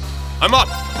 I'm up!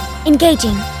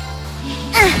 Engaging.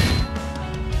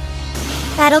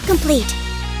 Battle complete.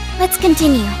 Let's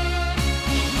continue.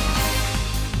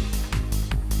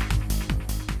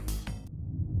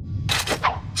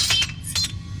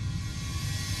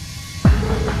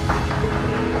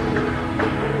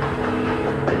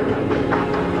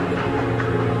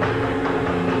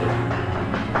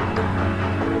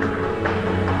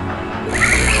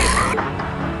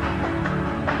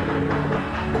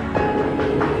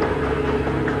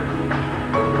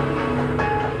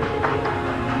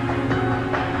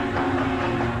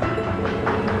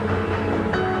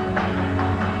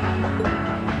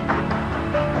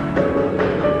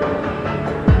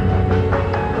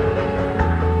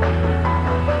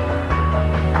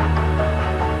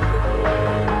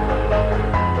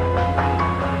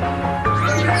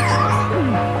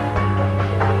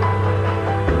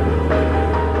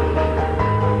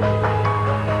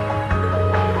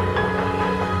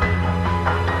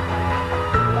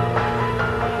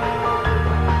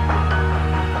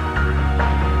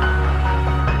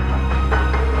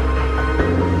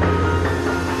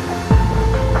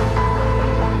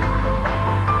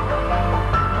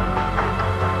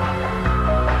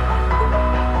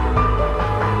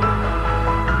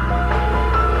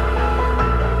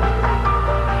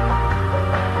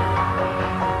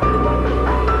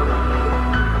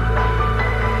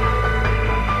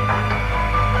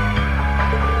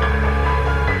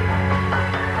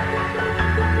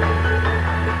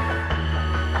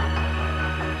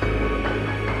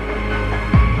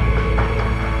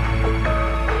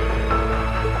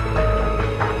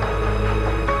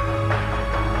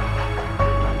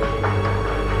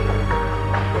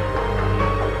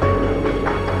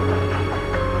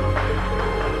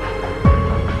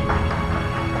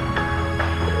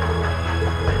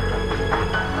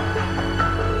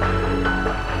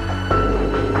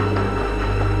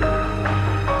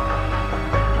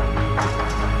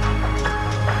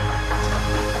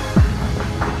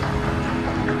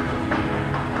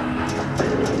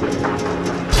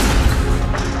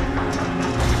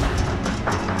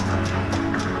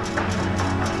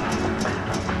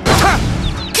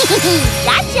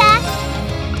 Gotcha!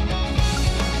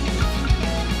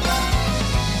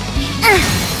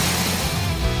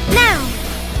 Now!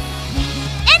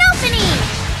 An opening!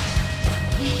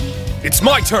 It's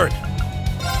my turn!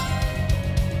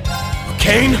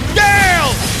 Arcane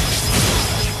Gale!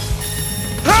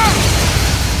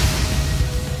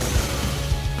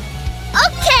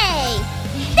 Okay!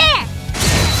 There!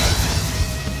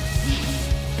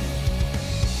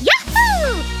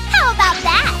 Yahoo! How about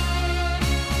that?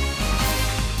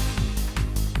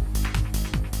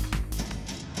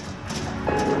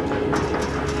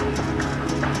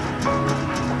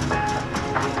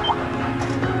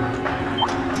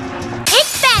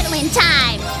 It's battling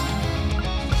time!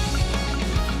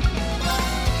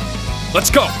 Let's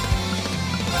go!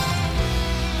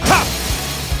 Ha!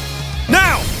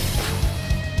 Now!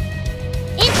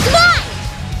 It's mine!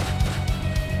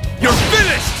 You're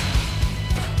finished!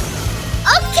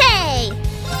 Okay!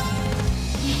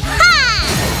 Ha!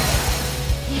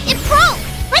 It broke!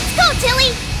 Let's go,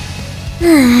 Tilly!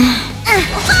 Ha!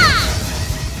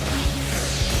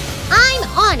 I'm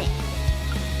on it!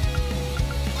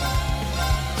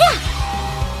 Yeah!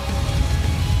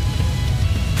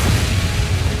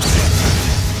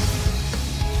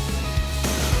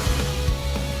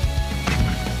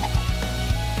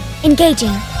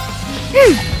 Engaging.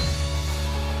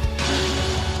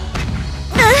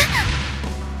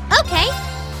 Okay.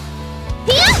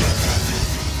 Here!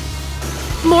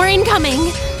 More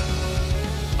incoming!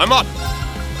 I'm up!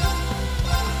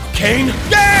 Arcane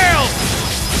Gale!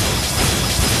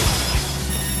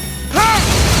 Ha!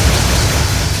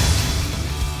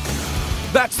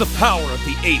 That's the power of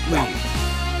the 8 League.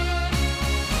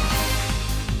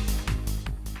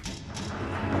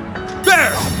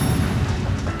 There!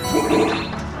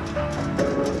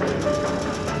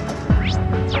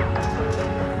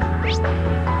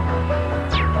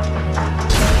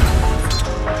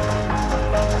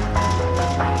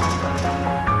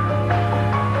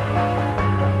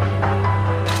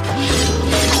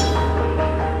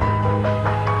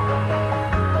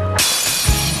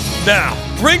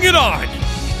 Bring it on!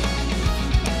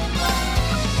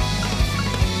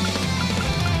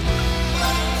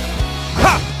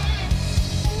 Ha!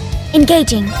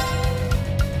 Engaging.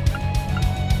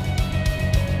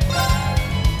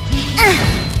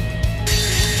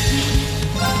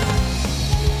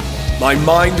 My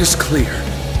mind is clear.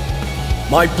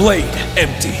 My blade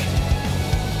empty.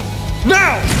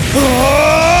 Now!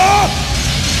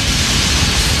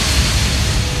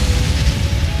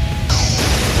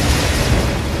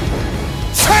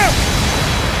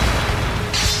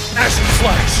 Ashen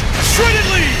Flash! Shredded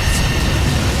Leaves!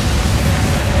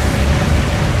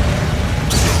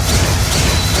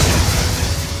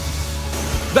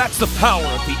 That's the power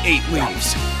of the 8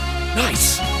 leaves.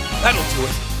 Nice! That'll do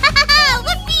it.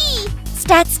 Whoopee!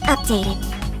 Stats updated.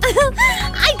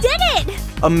 I did it!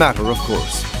 A matter of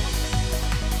course.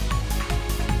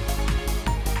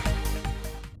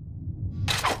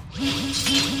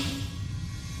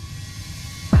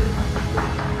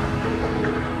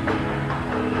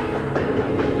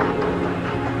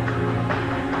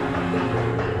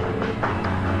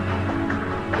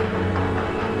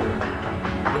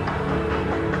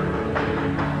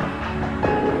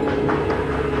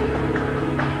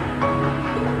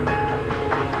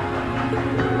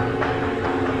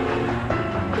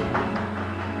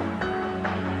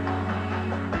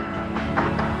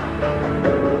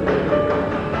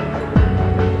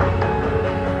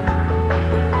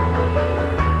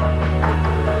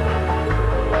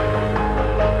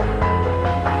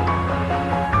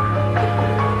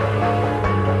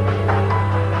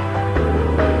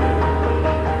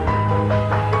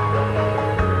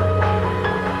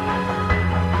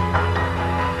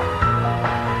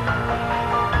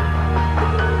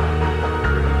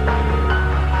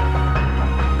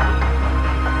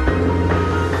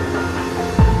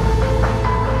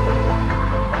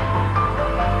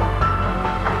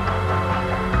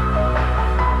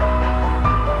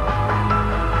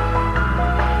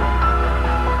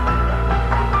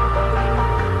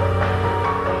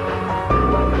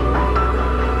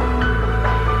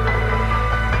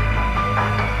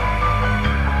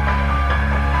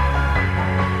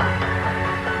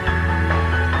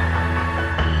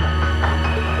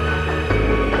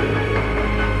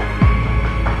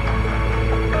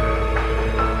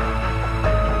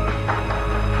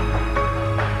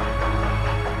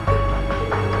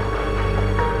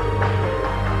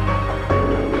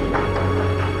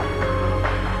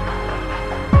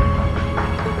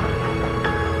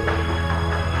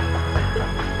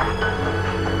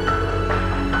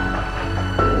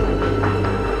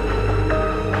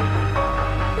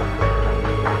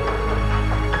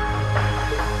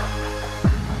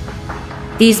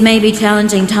 These may be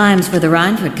challenging times for the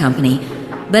Rhineford Company,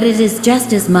 but it is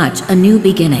just as much a new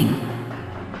beginning.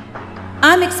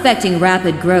 I'm expecting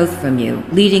rapid growth from you,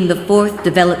 leading the 4th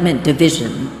Development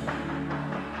Division.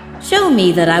 Show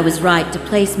me that I was right to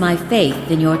place my faith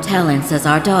in your talents as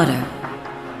our daughter.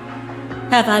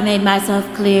 Have I made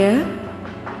myself clear?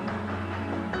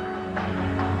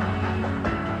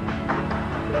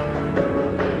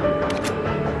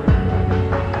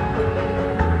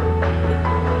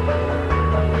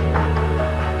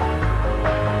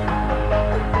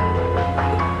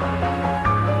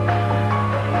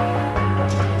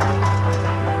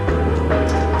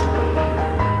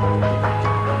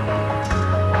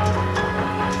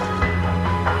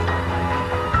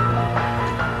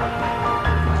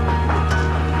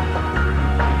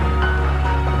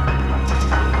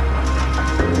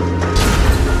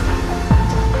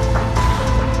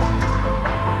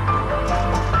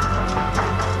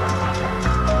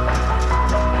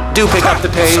 Do pick up the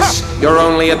pace. You're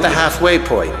only at the halfway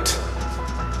point.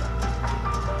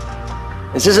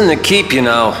 This isn't a keep, you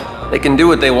know. They can do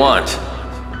what they want.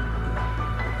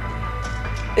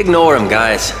 Ignore them,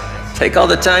 guys. Take all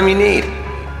the time you need.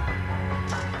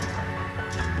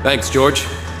 Thanks, George.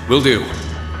 Will do.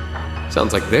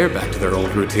 Sounds like they're back to their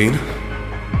old routine.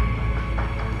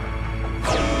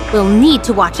 We'll need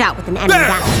to watch out with an enemy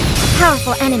that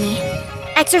Powerful enemy.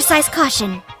 Exercise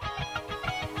caution.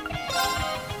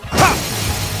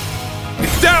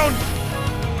 It's down!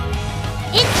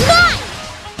 It's mine!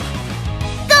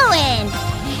 Go in!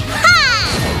 Ha!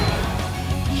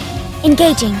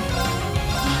 Engaging.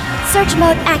 Search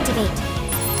mode activate.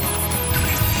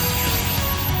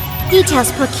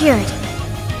 Details procured.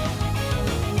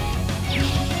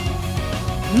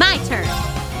 My turn.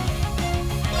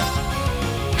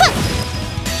 Huh.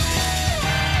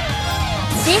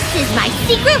 This is my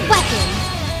secret weapon.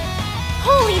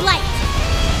 Holy light.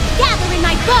 Gather in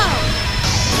my bow.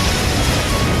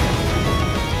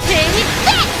 Take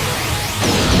this.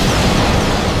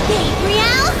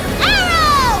 Gabriel's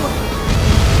arrow.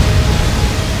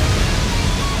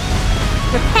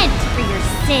 Repent for your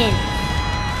sin.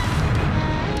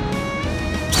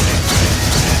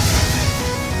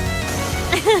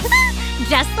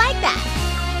 Just like that.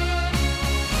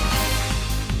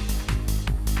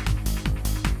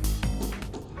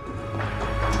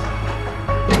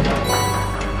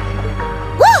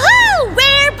 Woohoo!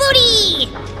 Rare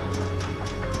booty!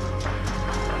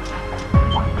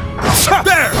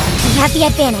 There! We have the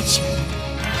advantage.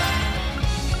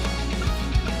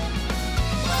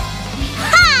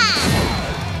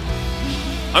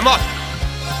 I'm up!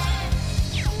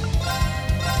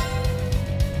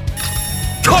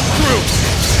 Cut through!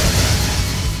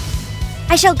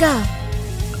 I shall go.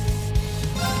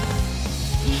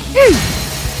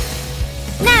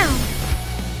 Now!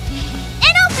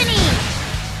 An opening!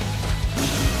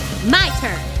 My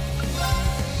turn.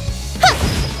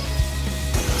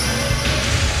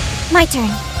 My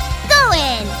turn. Go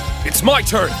in! It's my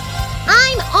turn!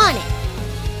 I'm on it.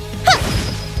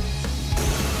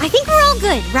 I think we're all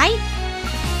good, right?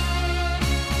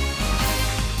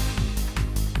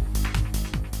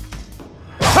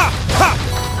 Ha! Ha!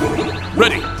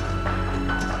 Ready!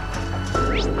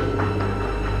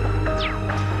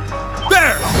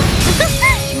 There!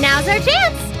 Now's our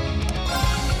chance!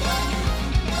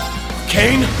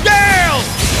 Kane, Gale!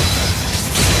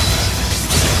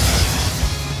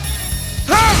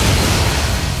 Ha!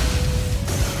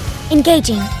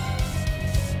 Engaging.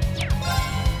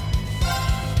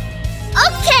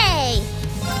 Okay!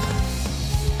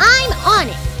 I'm on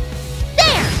it.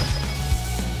 There!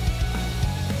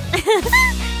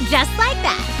 Just like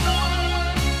that.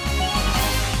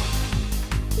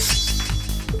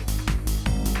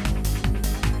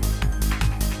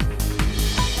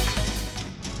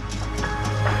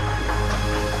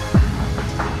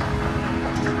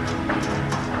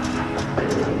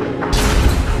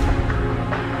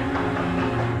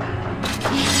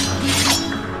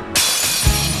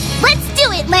 Let's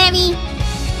do it, Lammy!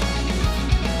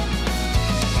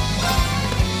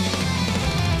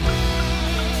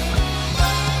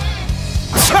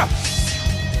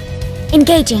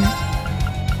 Engaging.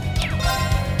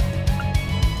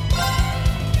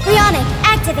 Bionic,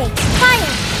 activate.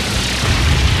 Fire!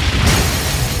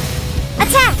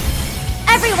 Attack!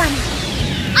 Everyone!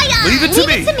 Leave it to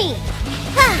me! Leave it to me!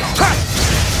 Ha!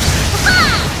 Ha!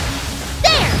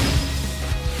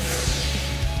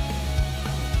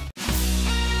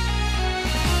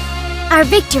 There! Our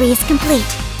victory is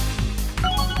complete.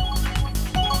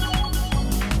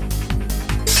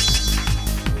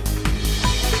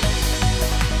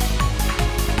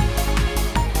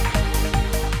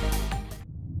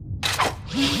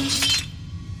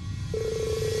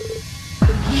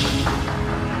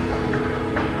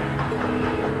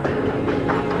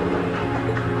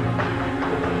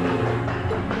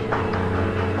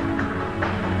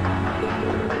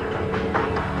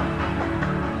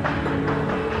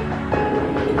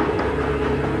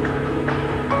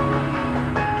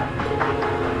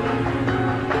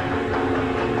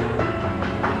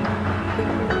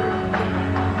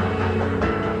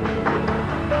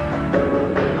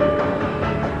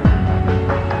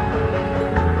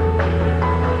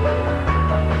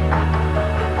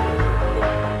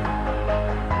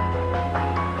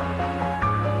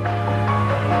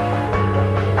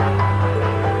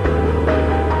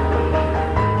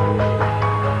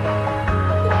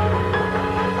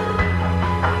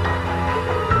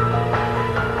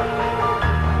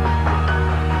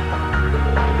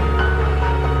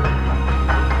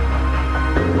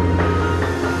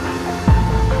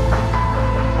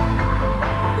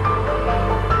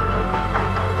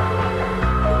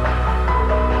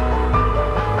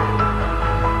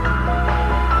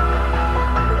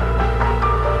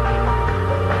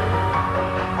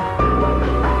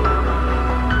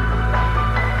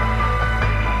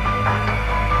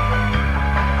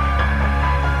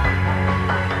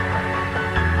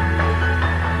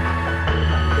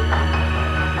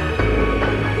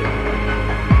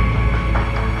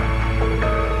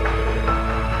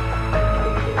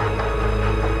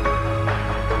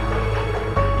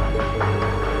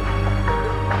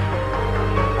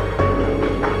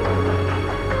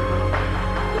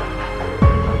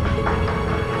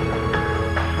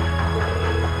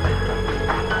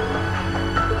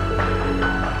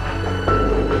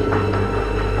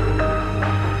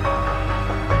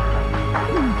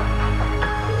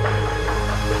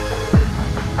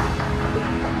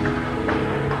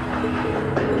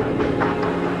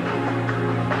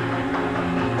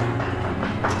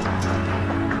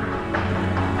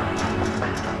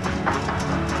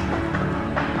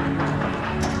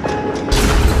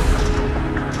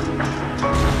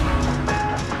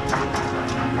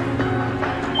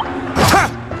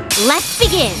 Let's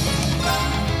begin!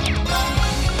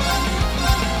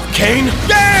 Kane,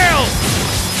 Gale!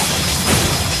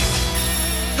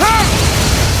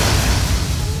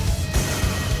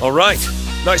 All right,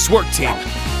 nice work, team.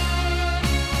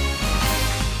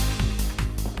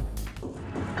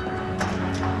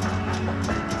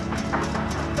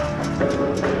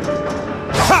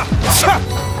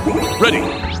 Ready.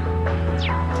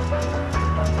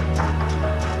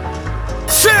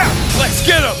 Let's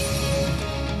get him!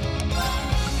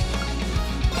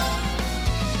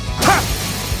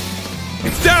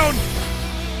 It's down!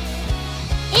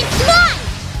 It's mine!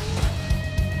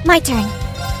 My turn.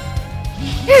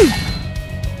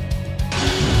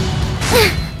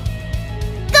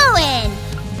 Go in!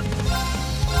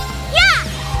 Yeah!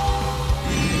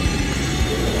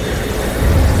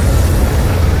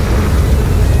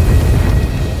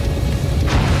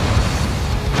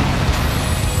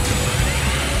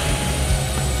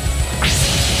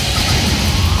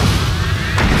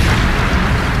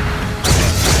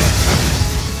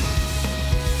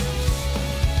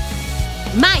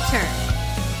 My turn.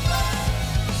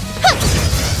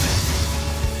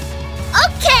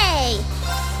 Okay!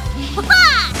 Ha!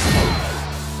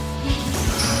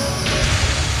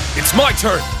 It's my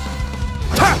turn!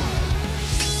 Ha!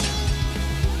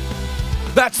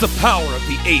 That's the power of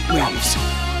the 8 leaves.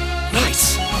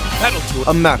 Nice! That'll do it.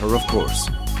 A matter of course.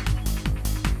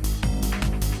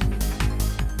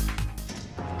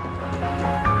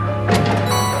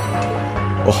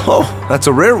 Oh, that's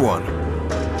a rare one.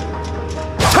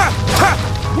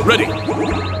 Ready! You're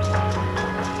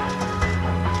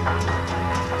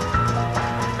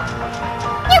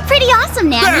pretty awesome,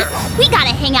 Nanny. We gotta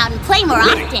hang out and play more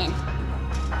often.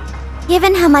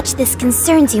 Given how much this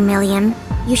concerns you, Milliam,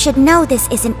 you should know this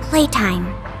isn't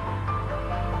playtime.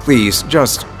 Please,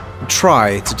 just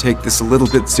try to take this a little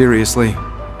bit seriously.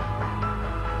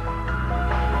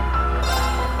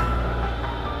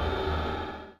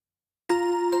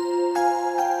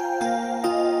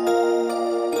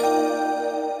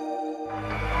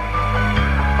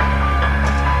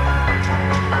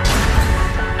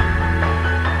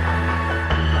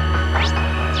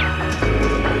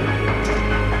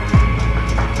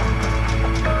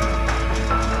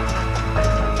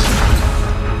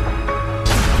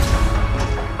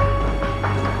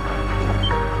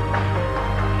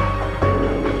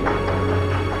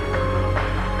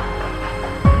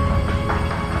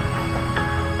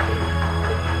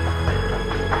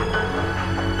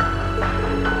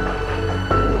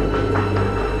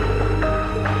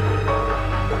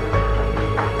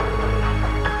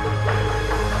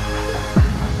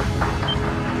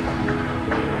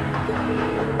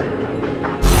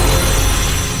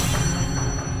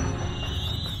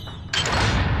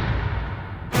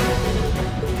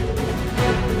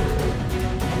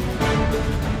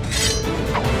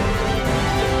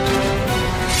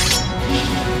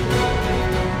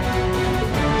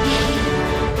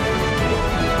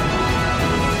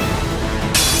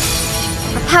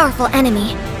 Powerful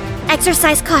enemy.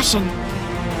 Exercise caution.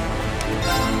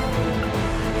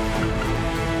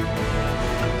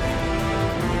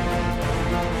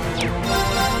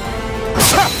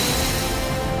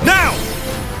 Now!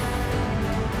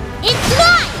 It's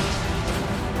mine!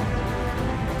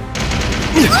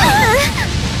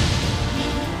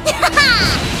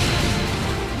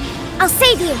 I'll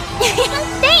save you!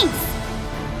 Thanks!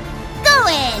 Go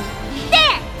in!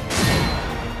 There!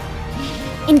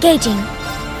 Engaging.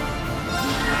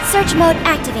 Search mode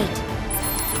activate.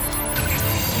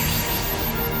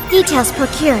 Details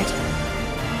procured.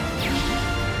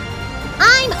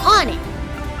 I'm on it!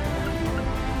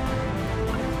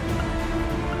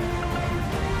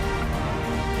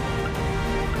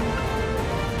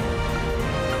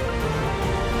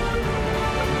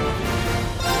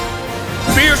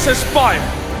 Fiercest fire!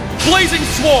 Blazing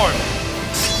swarm!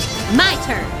 My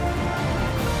turn!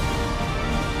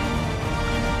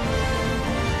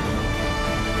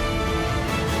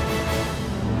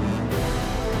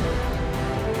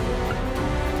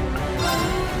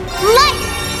 Light!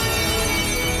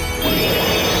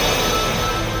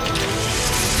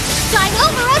 Shine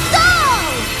over us all!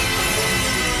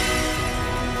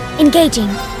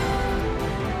 Engaging.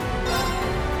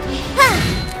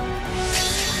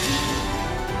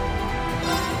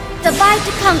 Divide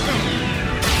to conquer.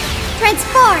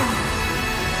 Transform!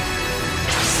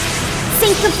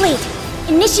 Sync complete.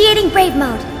 Initiating brave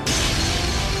mode.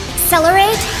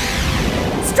 Accelerate.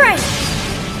 Strike!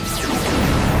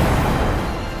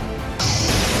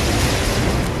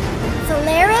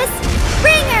 Solaris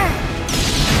Bringer!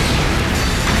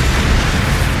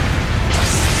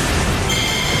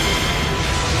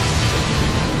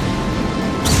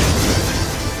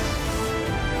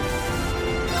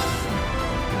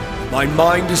 My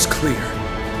mind is clear.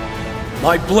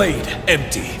 My blade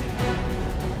empty.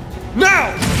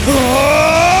 Now!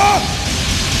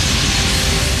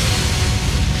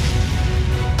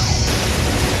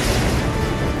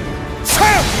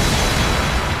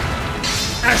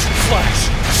 Ashen Flash!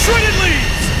 Shredded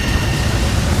Leaves!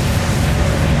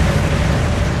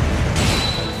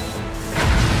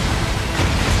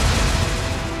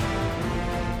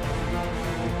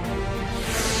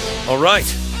 All right.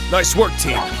 Nice work,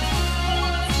 team.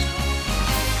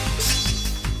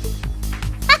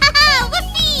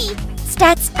 Whoopee!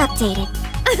 Stats updated.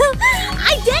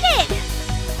 I did it!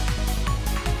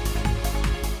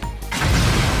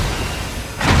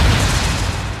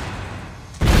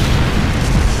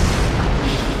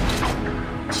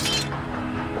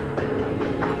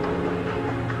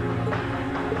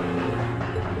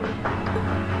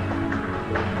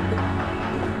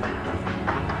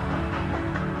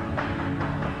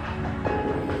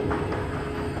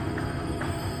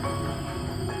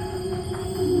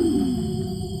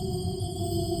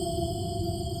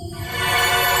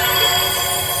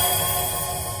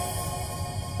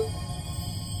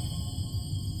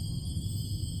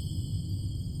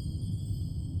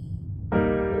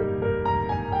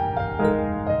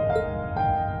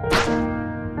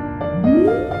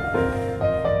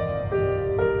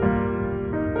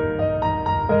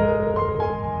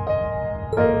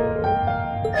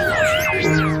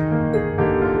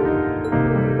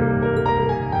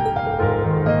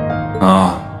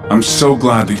 I'm so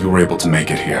glad that you were able to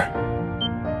make it here.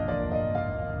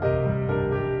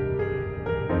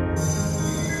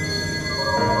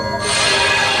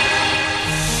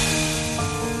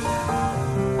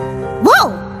 Whoa!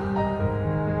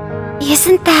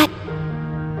 Isn't that...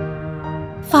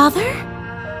 Father?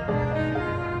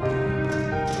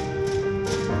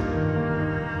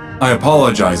 I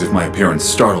apologize if my appearance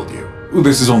startled you.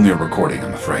 This is only a recording,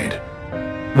 I'm afraid.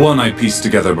 One I pieced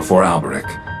together before Alberic,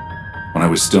 when I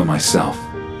was still myself.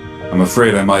 I'm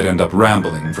afraid I might end up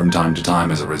rambling from time to time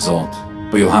as a result,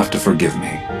 but you'll have to forgive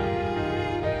me.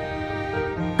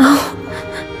 Oh.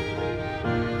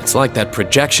 It's like that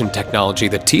projection technology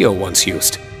that Tio once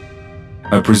used.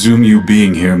 I presume you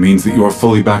being here means that you are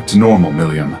fully back to normal,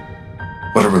 Milliam.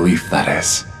 What a relief that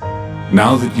is.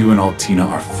 Now that you and Altina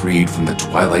are freed from the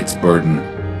Twilight's burden,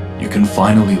 you can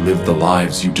finally live the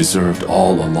lives you deserved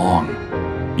all along.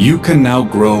 You can now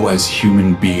grow as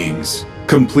human beings,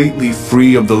 completely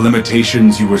free of the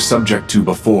limitations you were subject to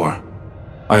before.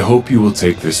 I hope you will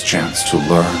take this chance to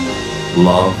learn,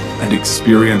 love, and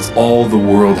experience all the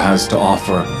world has to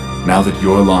offer now that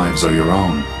your lives are your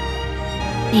own.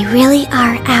 They really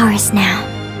are ours now.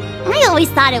 I always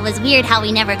thought it was weird how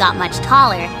we never got much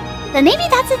taller, but maybe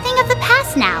that's a thing of the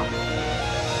past now.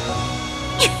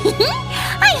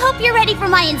 I hope you're ready for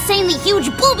my insanely huge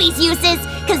boobies uses,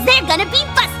 cause they're gonna be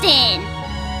bustin'!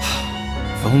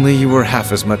 If only you were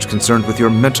half as much concerned with your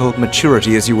mental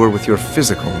maturity as you were with your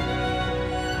physical.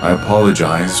 I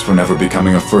apologize for never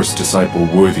becoming a first disciple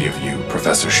worthy of you,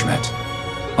 Professor Schmidt.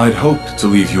 I'd hoped to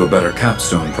leave you a better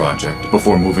capstone project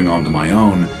before moving on to my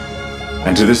own,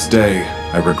 and to this day,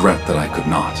 I regret that I could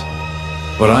not.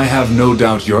 But I have no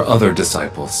doubt your other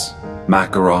disciples,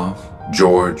 Makarov,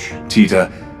 George,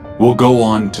 Tita, will go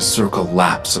on to circle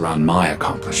laps around my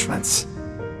accomplishments.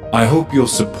 I hope you'll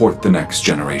support the next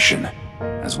generation,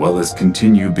 as well as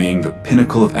continue being the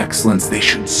pinnacle of excellence they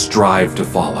should strive to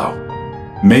follow.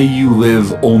 May you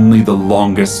live only the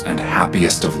longest and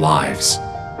happiest of lives.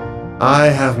 I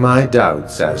have my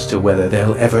doubts as to whether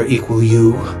they'll ever equal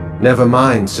you, never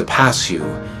mind surpass you.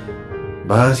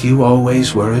 But you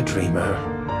always were a dreamer.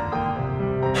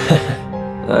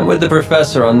 I'm with the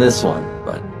professor on this one,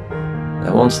 but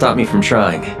that won't stop me from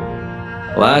trying.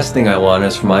 The last thing I want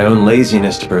is for my own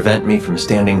laziness to prevent me from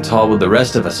standing tall with the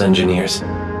rest of us engineers.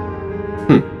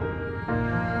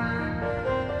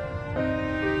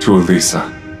 To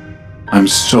Elisa, I'm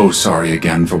so sorry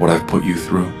again for what I've put you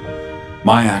through.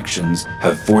 My actions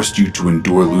have forced you to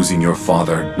endure losing your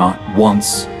father not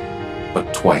once,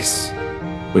 but twice.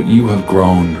 But you have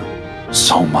grown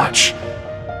so much,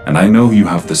 and I know you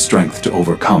have the strength to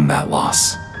overcome that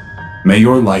loss. May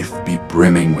your life be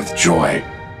brimming with joy.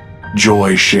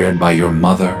 Joy shared by your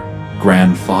mother,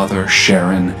 grandfather,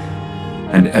 Sharon,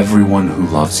 and everyone who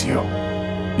loves you.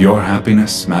 Your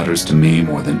happiness matters to me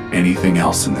more than anything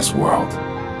else in this world.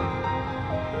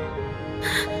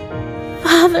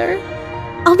 Father,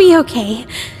 I'll be okay.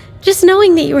 Just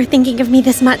knowing that you were thinking of me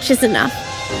this much is enough.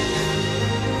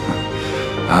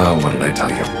 Oh, what did I tell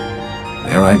you?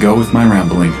 There I go with my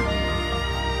rambling.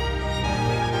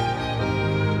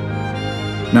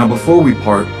 Now, before we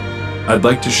part, I'd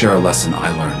like to share a lesson I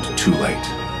learned too late.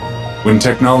 When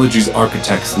technology's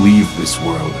architects leave this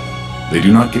world, they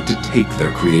do not get to take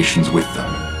their creations with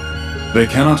them. They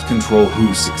cannot control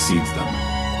who succeeds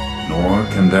them, nor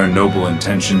can their noble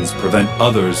intentions prevent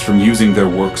others from using their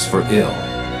works for ill.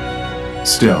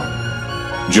 Still,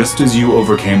 just as you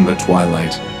overcame the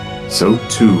Twilight, so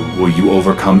too will you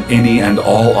overcome any and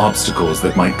all obstacles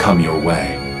that might come your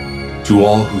way. To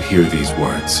all who hear these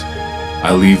words,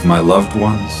 I leave my loved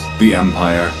ones, the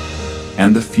Empire,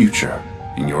 and the future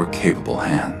in your capable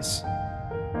hands.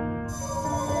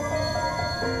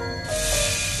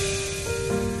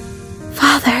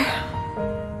 Father.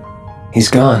 He's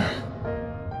gone.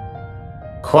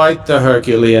 Quite the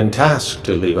Herculean task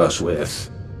to leave us with.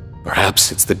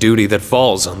 Perhaps it's the duty that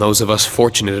falls on those of us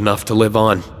fortunate enough to live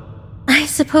on. I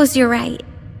suppose you're right.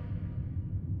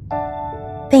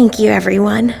 Thank you,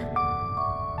 everyone.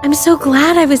 I'm so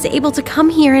glad I was able to come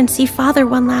here and see Father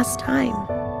one last time.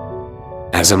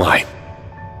 As am I.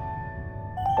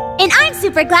 And I'm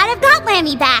super glad I've got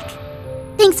Lammy back.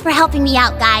 Thanks for helping me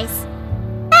out, guys.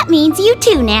 That means you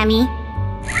too, Nammy.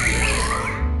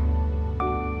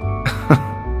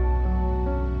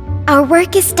 Our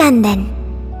work is done then.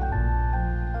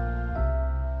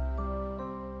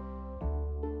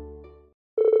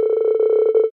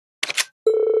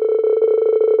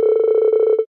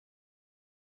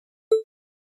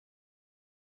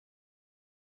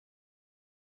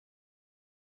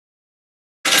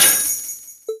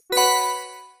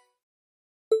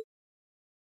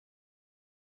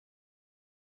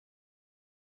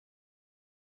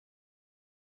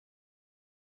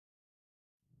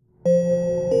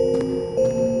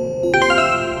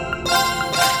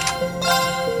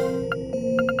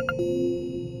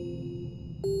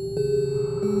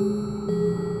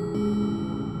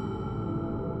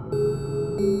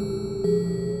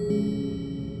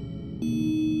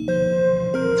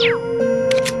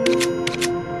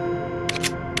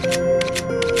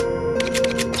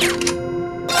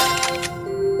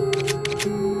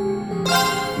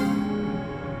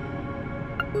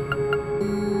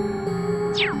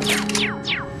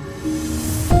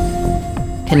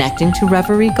 Connecting to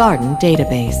Reverie Garden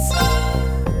database.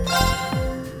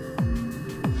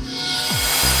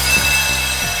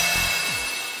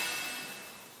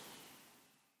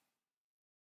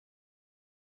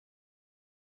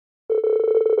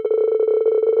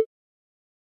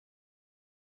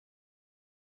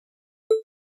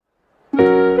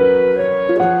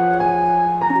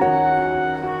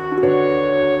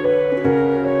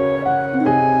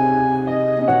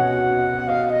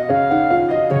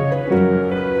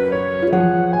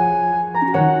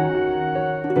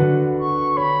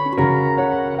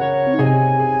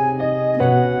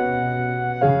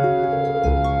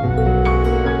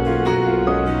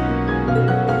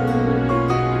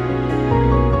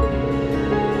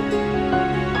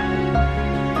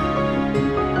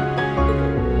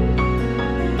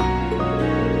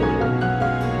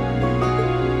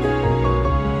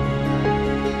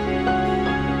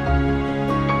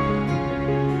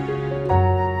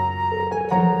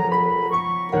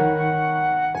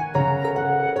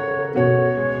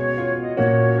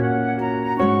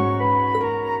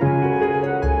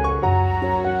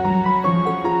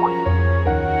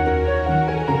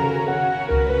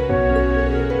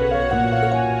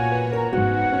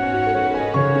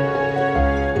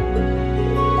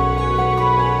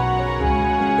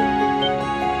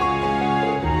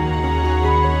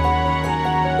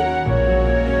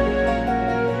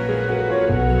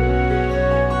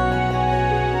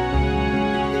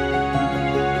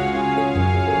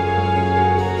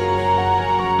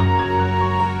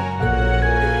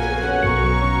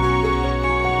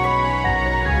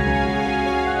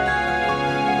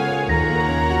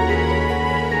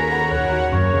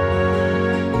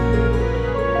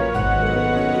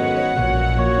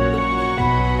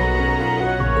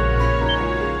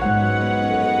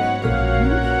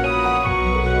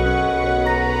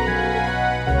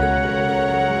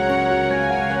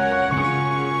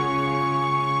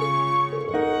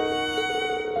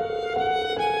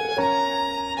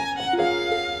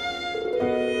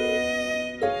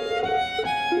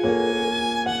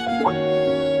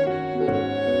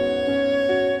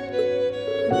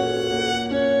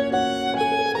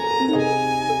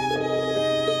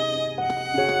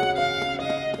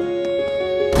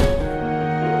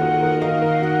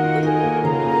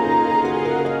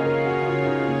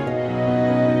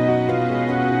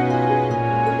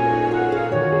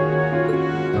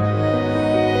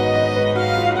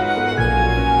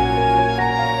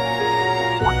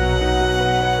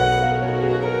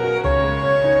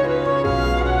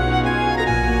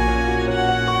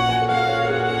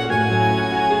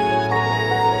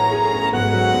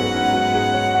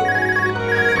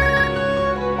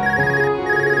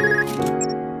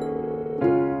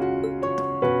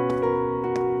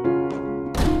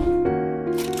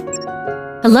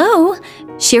 Hello?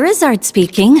 Shirazard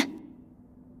speaking.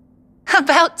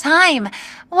 About time.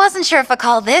 Wasn't sure if a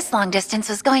call this long distance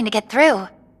was going to get through.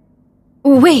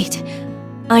 Wait,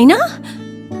 Aina?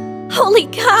 Holy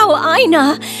cow,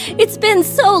 Aina! It's been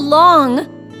so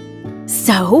long!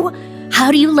 So, how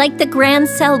do you like the Grand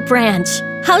Cell branch?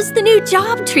 How's the new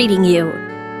job treating you?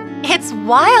 It's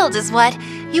wild, is what.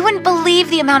 You wouldn't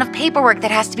believe the amount of paperwork that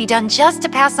has to be done just to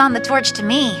pass on the torch to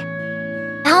me.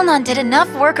 Elnon did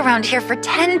enough work around here for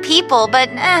 10 people, but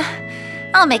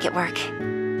I'll make it work.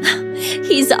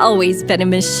 He's always been a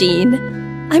machine.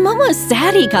 I'm almost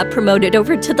sad he got promoted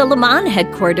over to the Le Mans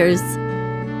headquarters.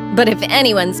 But if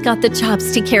anyone's got the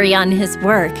chops to carry on his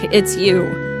work, it's you.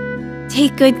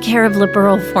 Take good care of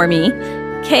Liberal for me,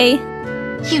 okay?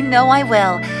 You know I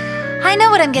will. I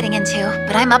know what I'm getting into,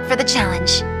 but I'm up for the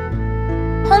challenge.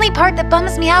 Only part that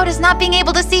bums me out is not being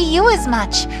able to see you as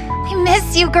much. I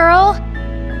miss you, girl.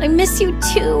 I miss you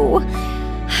too.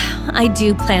 I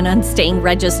do plan on staying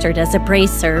registered as a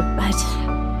bracer,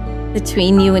 but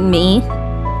between you and me,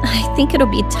 I think it'll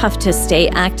be tough to stay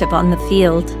active on the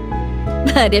field.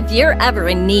 But if you're ever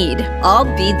in need, I'll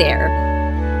be there.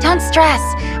 Don't stress.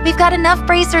 We've got enough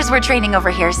bracers we're training over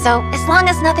here, so as long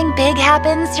as nothing big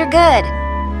happens, you're good.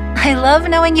 I love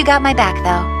knowing you got my back,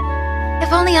 though.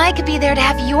 If only I could be there to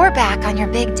have your back on your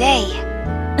big day.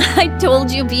 I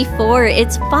told you before,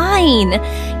 it's fine.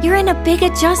 You're in a big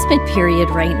adjustment period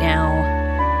right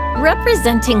now.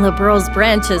 Representing Liberal's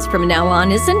branches from now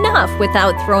on is enough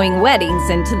without throwing weddings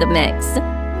into the mix.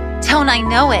 Don't I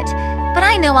know it? But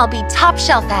I know I'll be top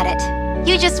shelf at it.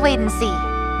 You just wait and see.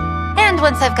 And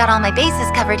once I've got all my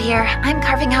bases covered here, I'm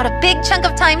carving out a big chunk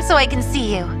of time so I can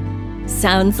see you.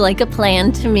 Sounds like a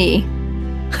plan to me.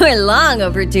 We're long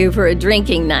overdue for a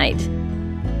drinking night.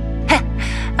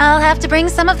 I'll have to bring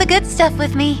some of the good stuff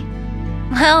with me.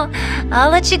 Well, I'll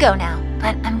let you go now,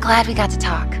 but I'm glad we got to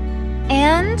talk.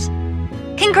 And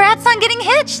congrats on getting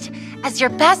hitched! As your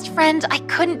best friend, I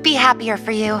couldn't be happier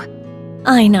for you.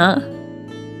 Aina.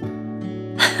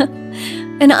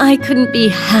 And I couldn't be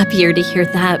happier to hear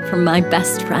that from my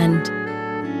best friend.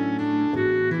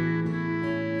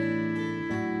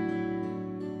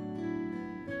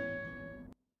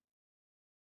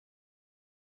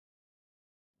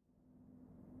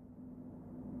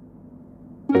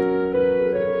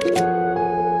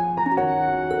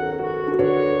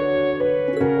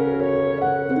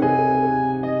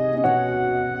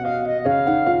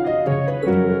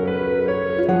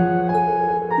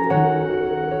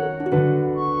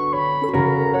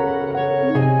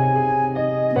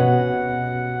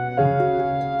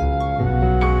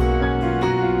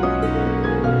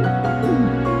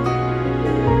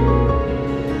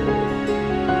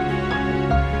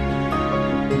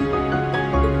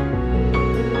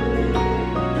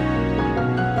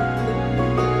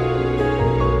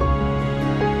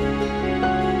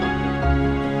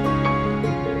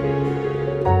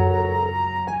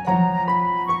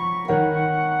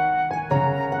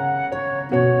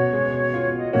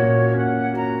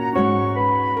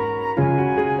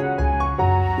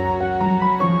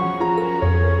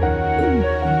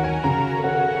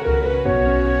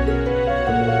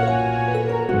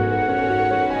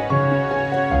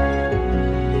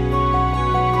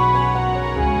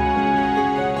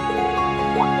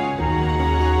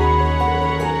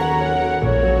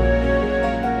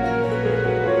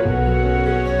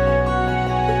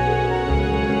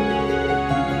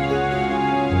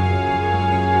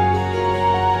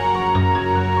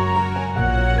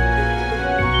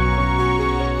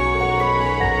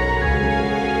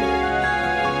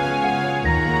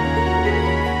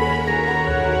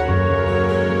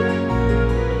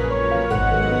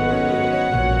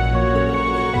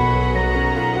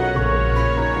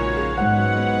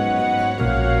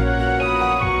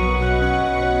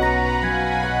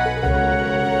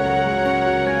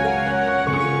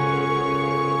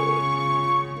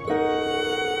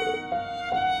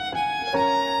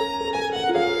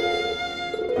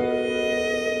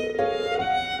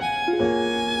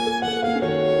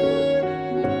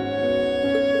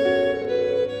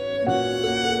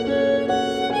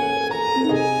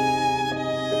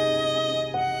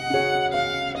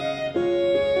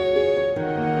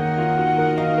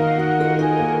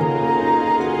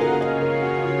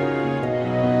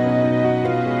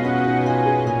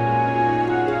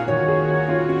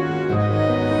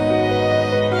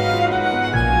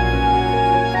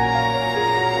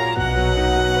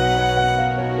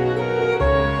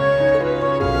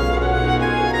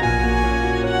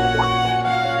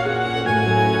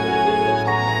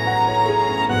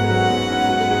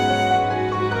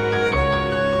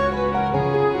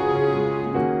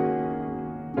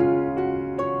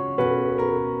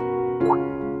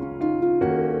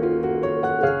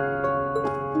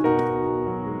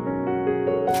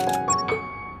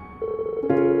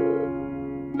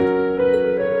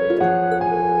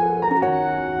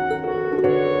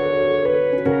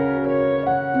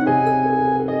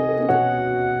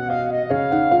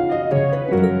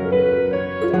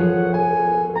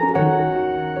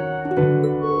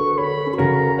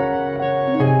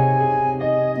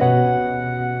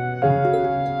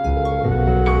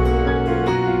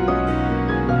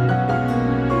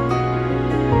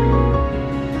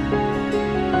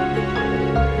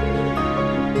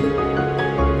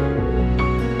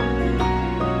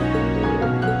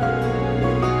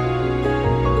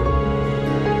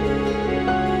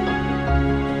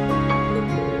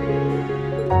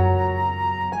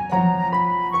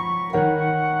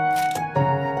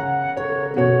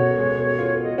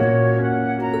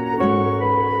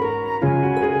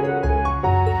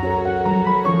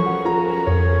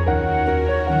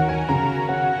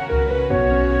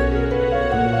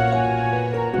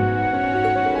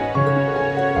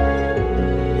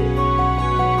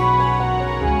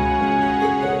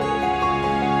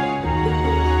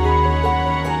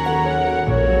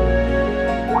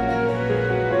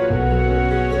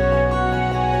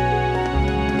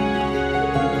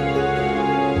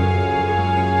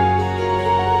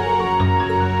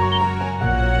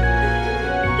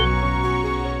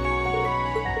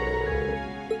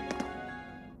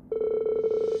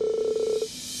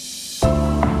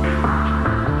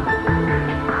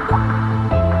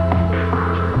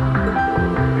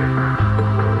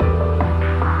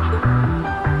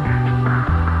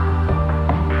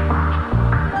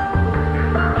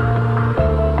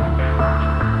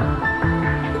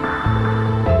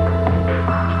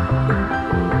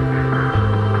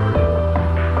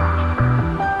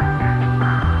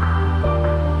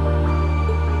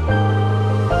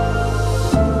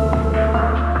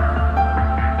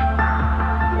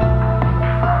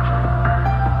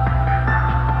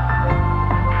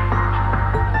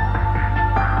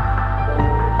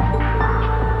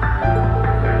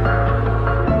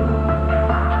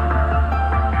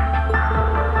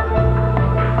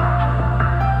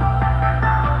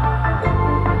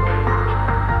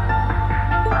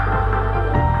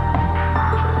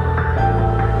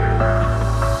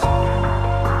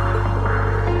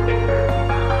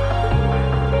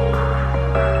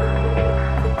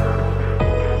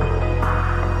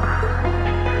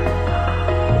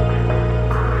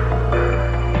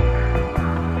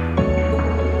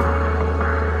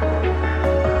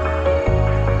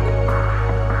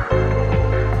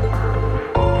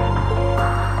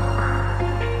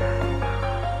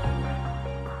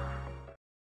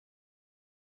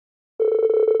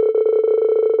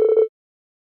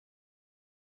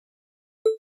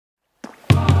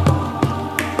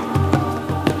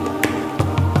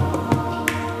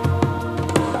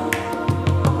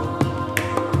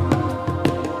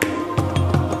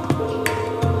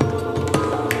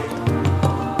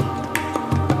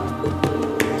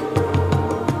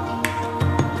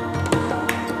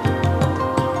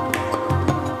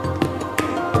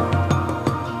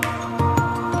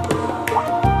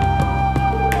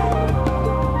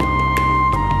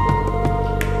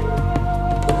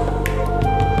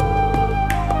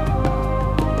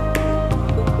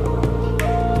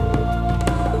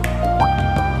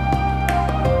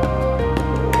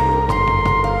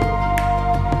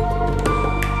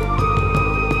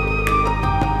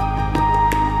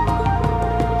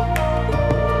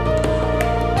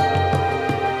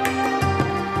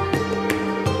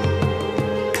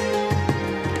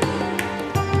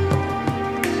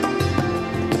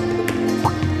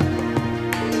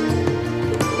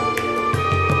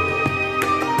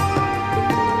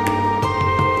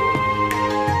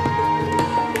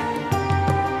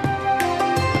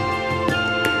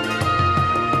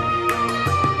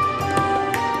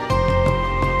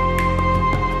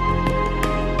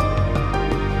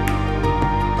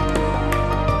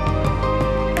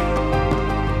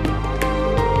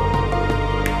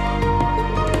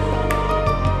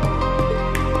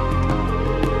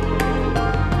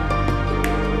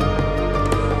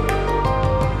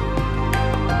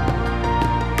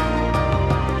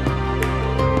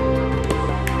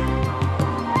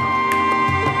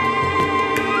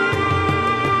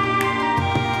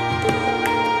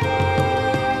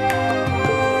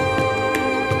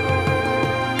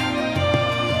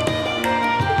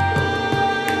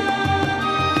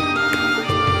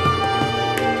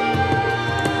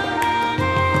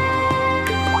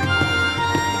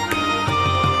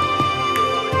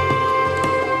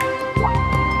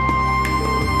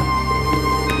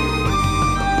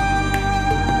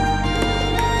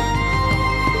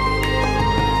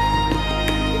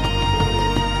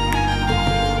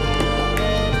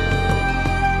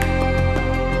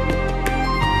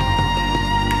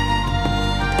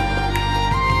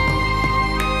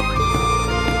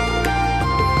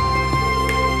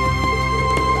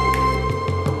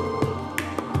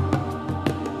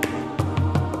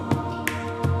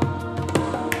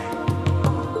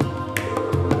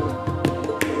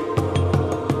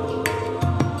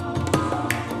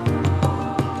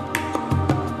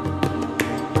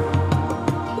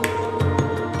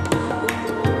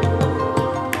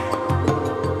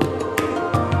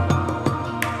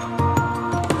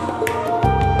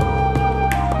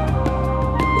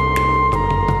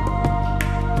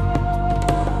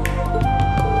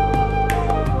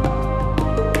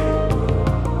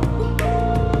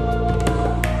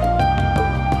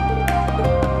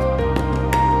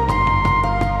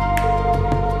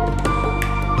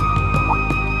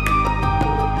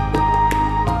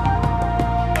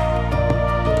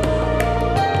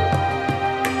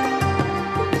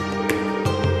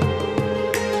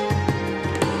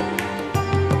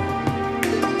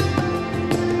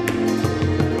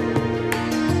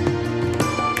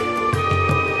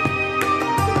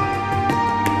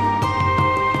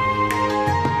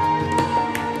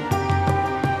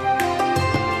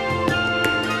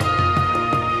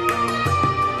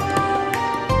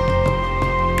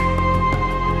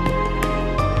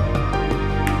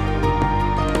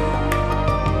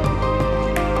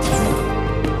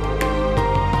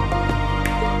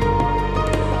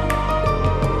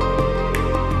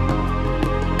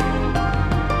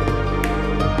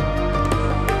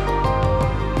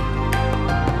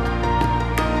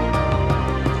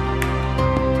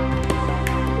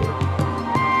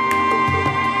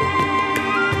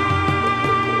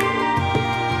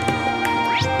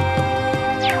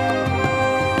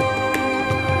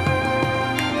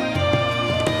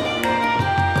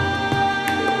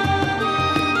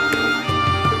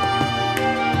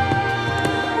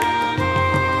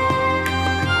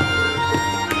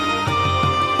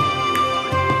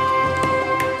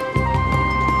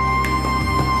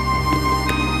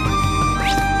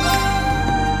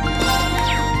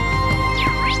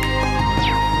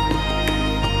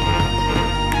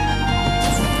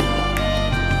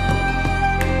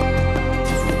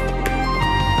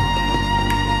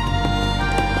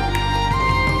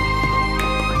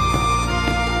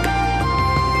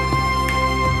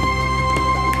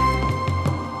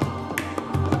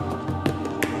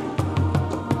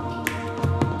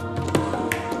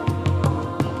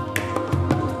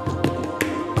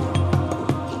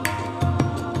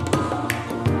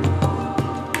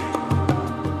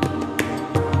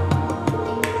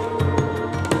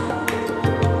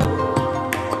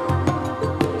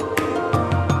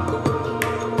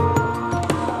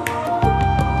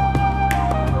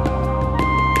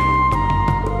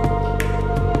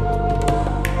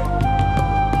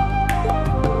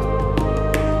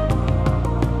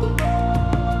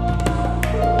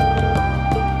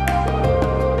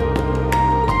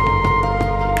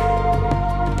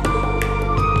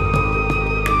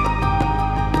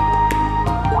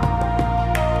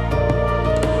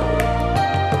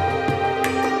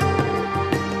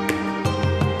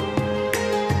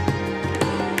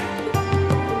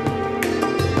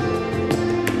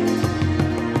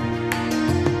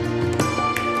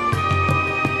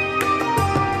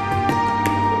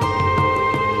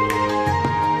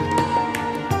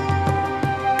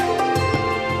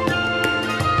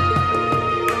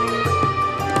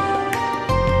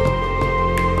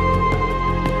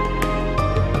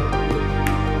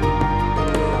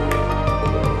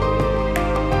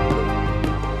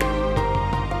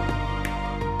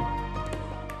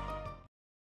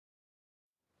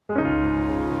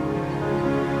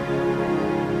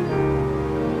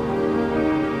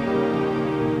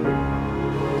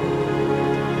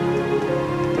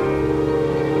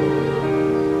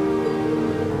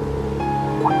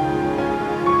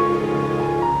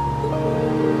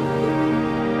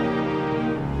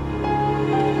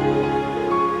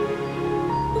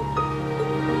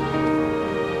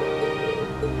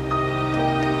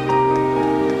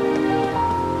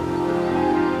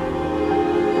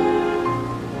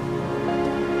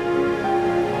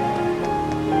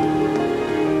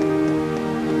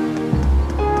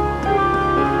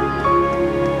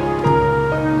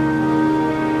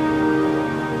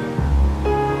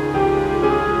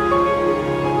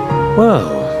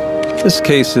 Well, this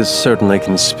case is certainly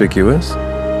conspicuous.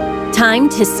 Time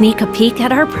to sneak a peek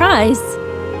at our prize.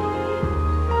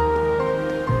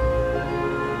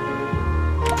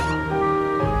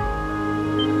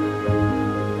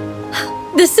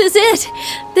 This is it!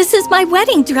 This is my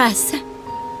wedding dress!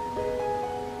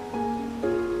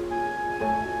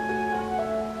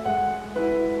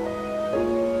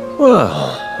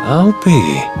 Well, I'll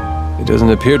be. It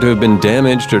doesn't appear to have been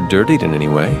damaged or dirtied in any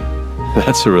way.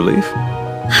 That's a relief.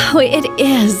 Oh, it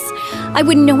is. I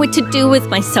wouldn't know what to do with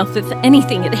myself if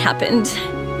anything had happened.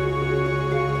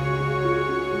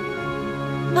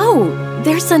 Oh,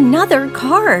 there's another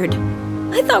card.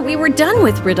 I thought we were done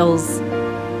with riddles.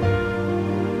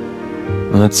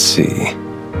 Let's see.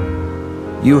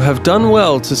 You have done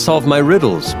well to solve my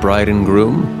riddles, bride and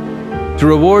groom. To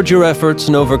reward your efforts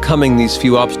in overcoming these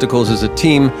few obstacles as a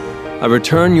team, I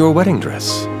return your wedding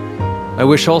dress. I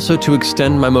wish also to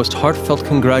extend my most heartfelt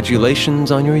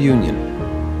congratulations on your union.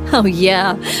 Oh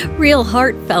yeah, real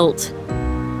heartfelt.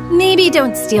 Maybe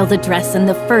don't steal the dress in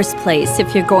the first place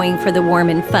if you're going for the warm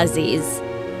and fuzzies.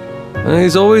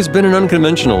 He's always been an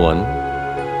unconventional one.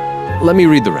 Let me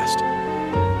read the rest.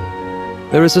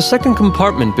 There is a second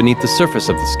compartment beneath the surface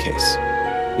of this case.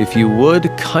 If you would,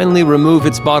 kindly remove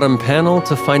its bottom panel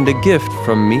to find a gift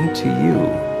from me to you.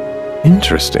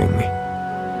 Interesting.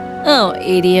 Oh,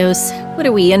 Adios. What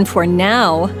are we in for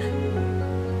now?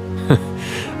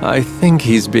 I think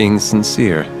he's being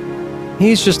sincere.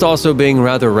 He's just also being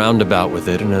rather roundabout with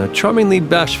it in a charmingly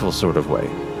bashful sort of way.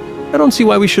 I don't see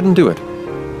why we shouldn't do it.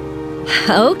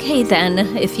 Okay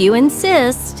then, if you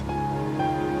insist.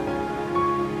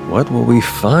 What will we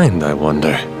find, I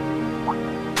wonder?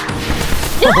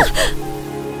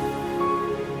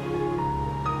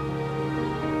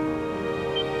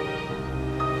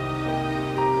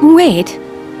 Wait,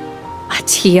 a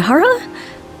tiara?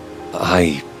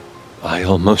 I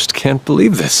almost can't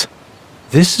believe this.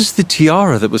 This is the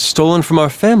tiara that was stolen from our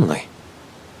family.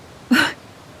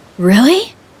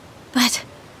 Really? But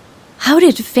how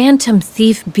did Phantom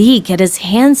Thief B get his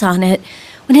hands on it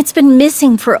when it's been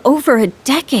missing for over a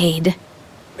decade?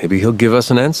 Maybe he'll give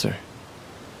us an answer.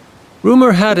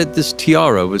 Rumor had it this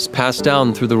tiara was passed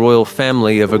down through the royal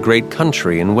family of a great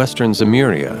country in western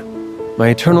Zemuria. My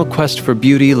eternal quest for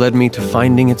beauty led me to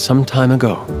finding it some time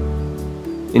ago.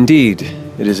 Indeed,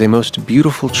 it is a most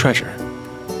beautiful treasure.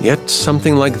 Yet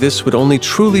something like this would only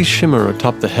truly shimmer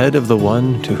atop the head of the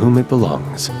one to whom it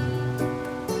belongs.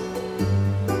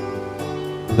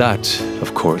 That,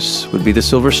 of course, would be the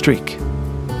silver streak.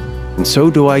 And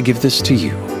so do I give this to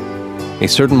you. A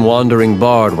certain wandering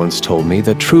bard once told me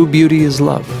that true beauty is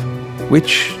love,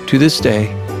 which, to this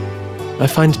day, I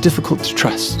find difficult to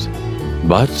trust.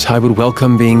 But I would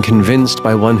welcome being convinced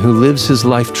by one who lives his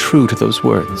life true to those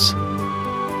words.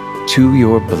 To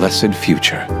your blessed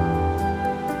future.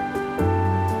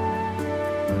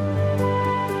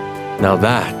 Now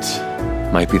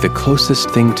that might be the closest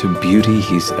thing to beauty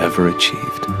he's ever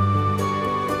achieved.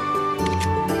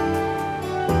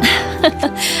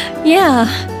 Yeah,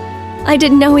 I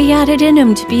didn't know he had it in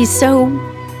him to be so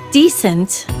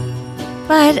decent.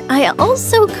 But I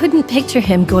also couldn't picture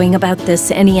him going about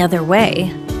this any other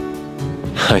way.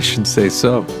 I should say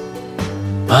so.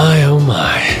 My, oh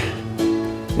my.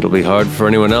 It'll be hard for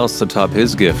anyone else to top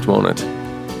his gift, won't it?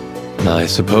 I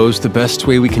suppose the best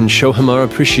way we can show him our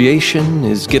appreciation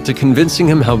is get to convincing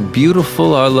him how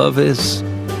beautiful our love is.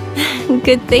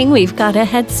 Good thing we've got a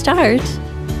head start.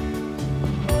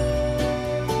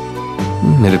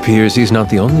 It appears he's not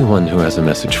the only one who has a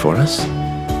message for us.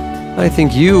 I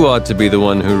think you ought to be the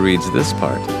one who reads this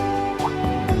part.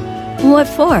 What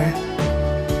for?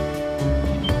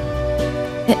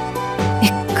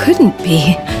 It couldn't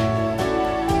be.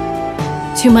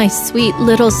 To my sweet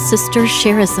little sister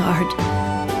Scheherazade,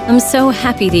 I'm so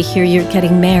happy to hear you're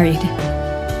getting married.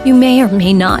 You may or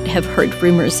may not have heard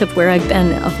rumors of where I've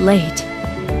been of late,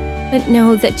 but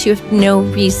know that you have no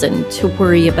reason to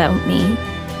worry about me.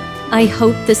 I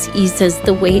hope this eases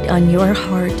the weight on your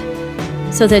heart,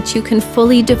 so that you can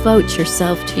fully devote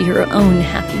yourself to your own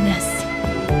happiness.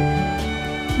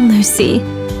 Lucy.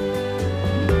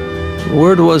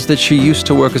 Word was that she used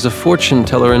to work as a fortune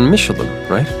teller in Michelin,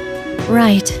 right?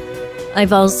 Right.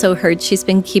 I've also heard she's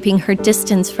been keeping her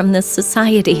distance from this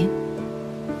society.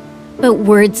 But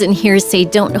words and hearsay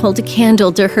don't hold a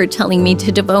candle to her telling me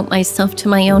to devote myself to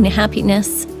my own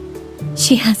happiness.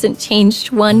 She hasn't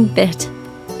changed one bit.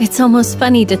 It's almost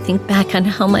funny to think back on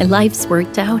how my life's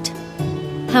worked out.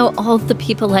 How all the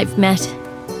people I've met,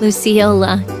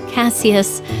 Luciola,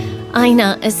 Cassius,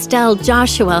 Ina, Estelle,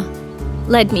 Joshua,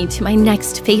 led me to my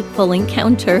next fateful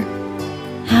encounter.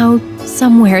 How,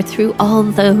 somewhere through all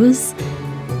those,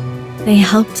 they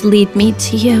helped lead me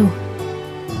to you.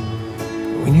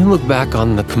 When you look back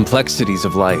on the complexities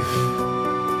of life,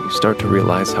 you start to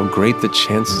realize how great the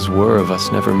chances were of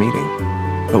us never meeting.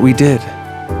 But we did.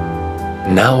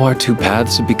 Now our two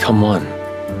paths have become one,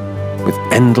 with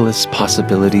endless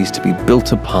possibilities to be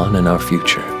built upon in our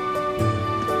future.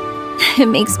 It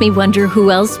makes me wonder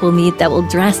who else we'll meet that will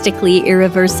drastically,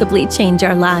 irreversibly change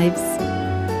our lives.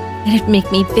 It'd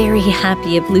make me very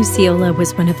happy if Luciola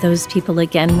was one of those people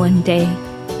again one day.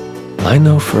 I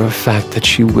know for a fact that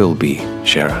she will be,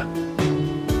 Shara.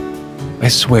 I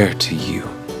swear to you,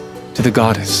 to the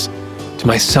goddess, to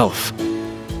myself,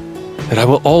 that I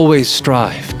will always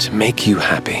strive to make you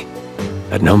happy.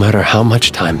 That no matter how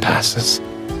much time passes,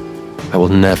 I will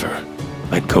never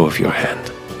let go of your hand.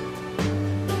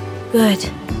 Good,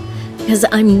 because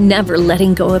I'm never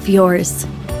letting go of yours.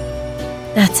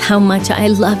 That's how much I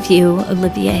love you,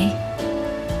 Olivier.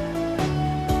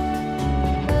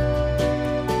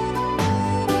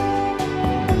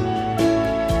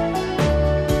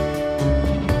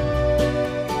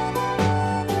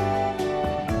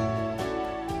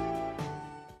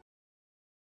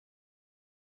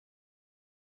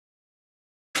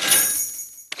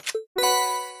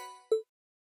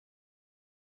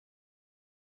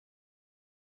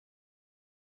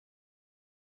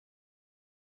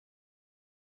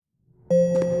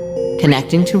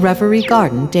 Connecting to Reverie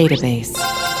Garden database.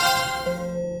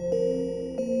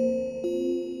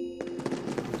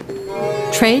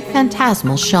 Trade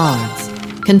phantasmal shards.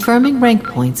 Confirming rank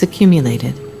points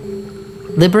accumulated.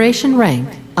 Liberation rank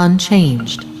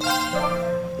unchanged.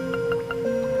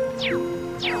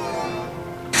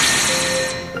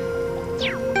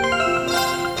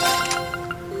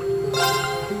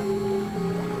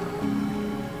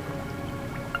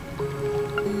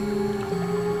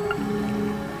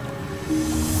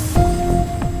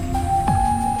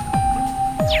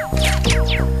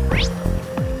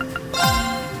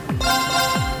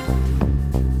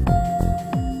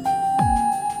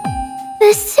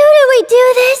 The sooner we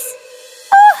do this,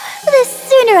 the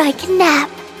sooner I can nap.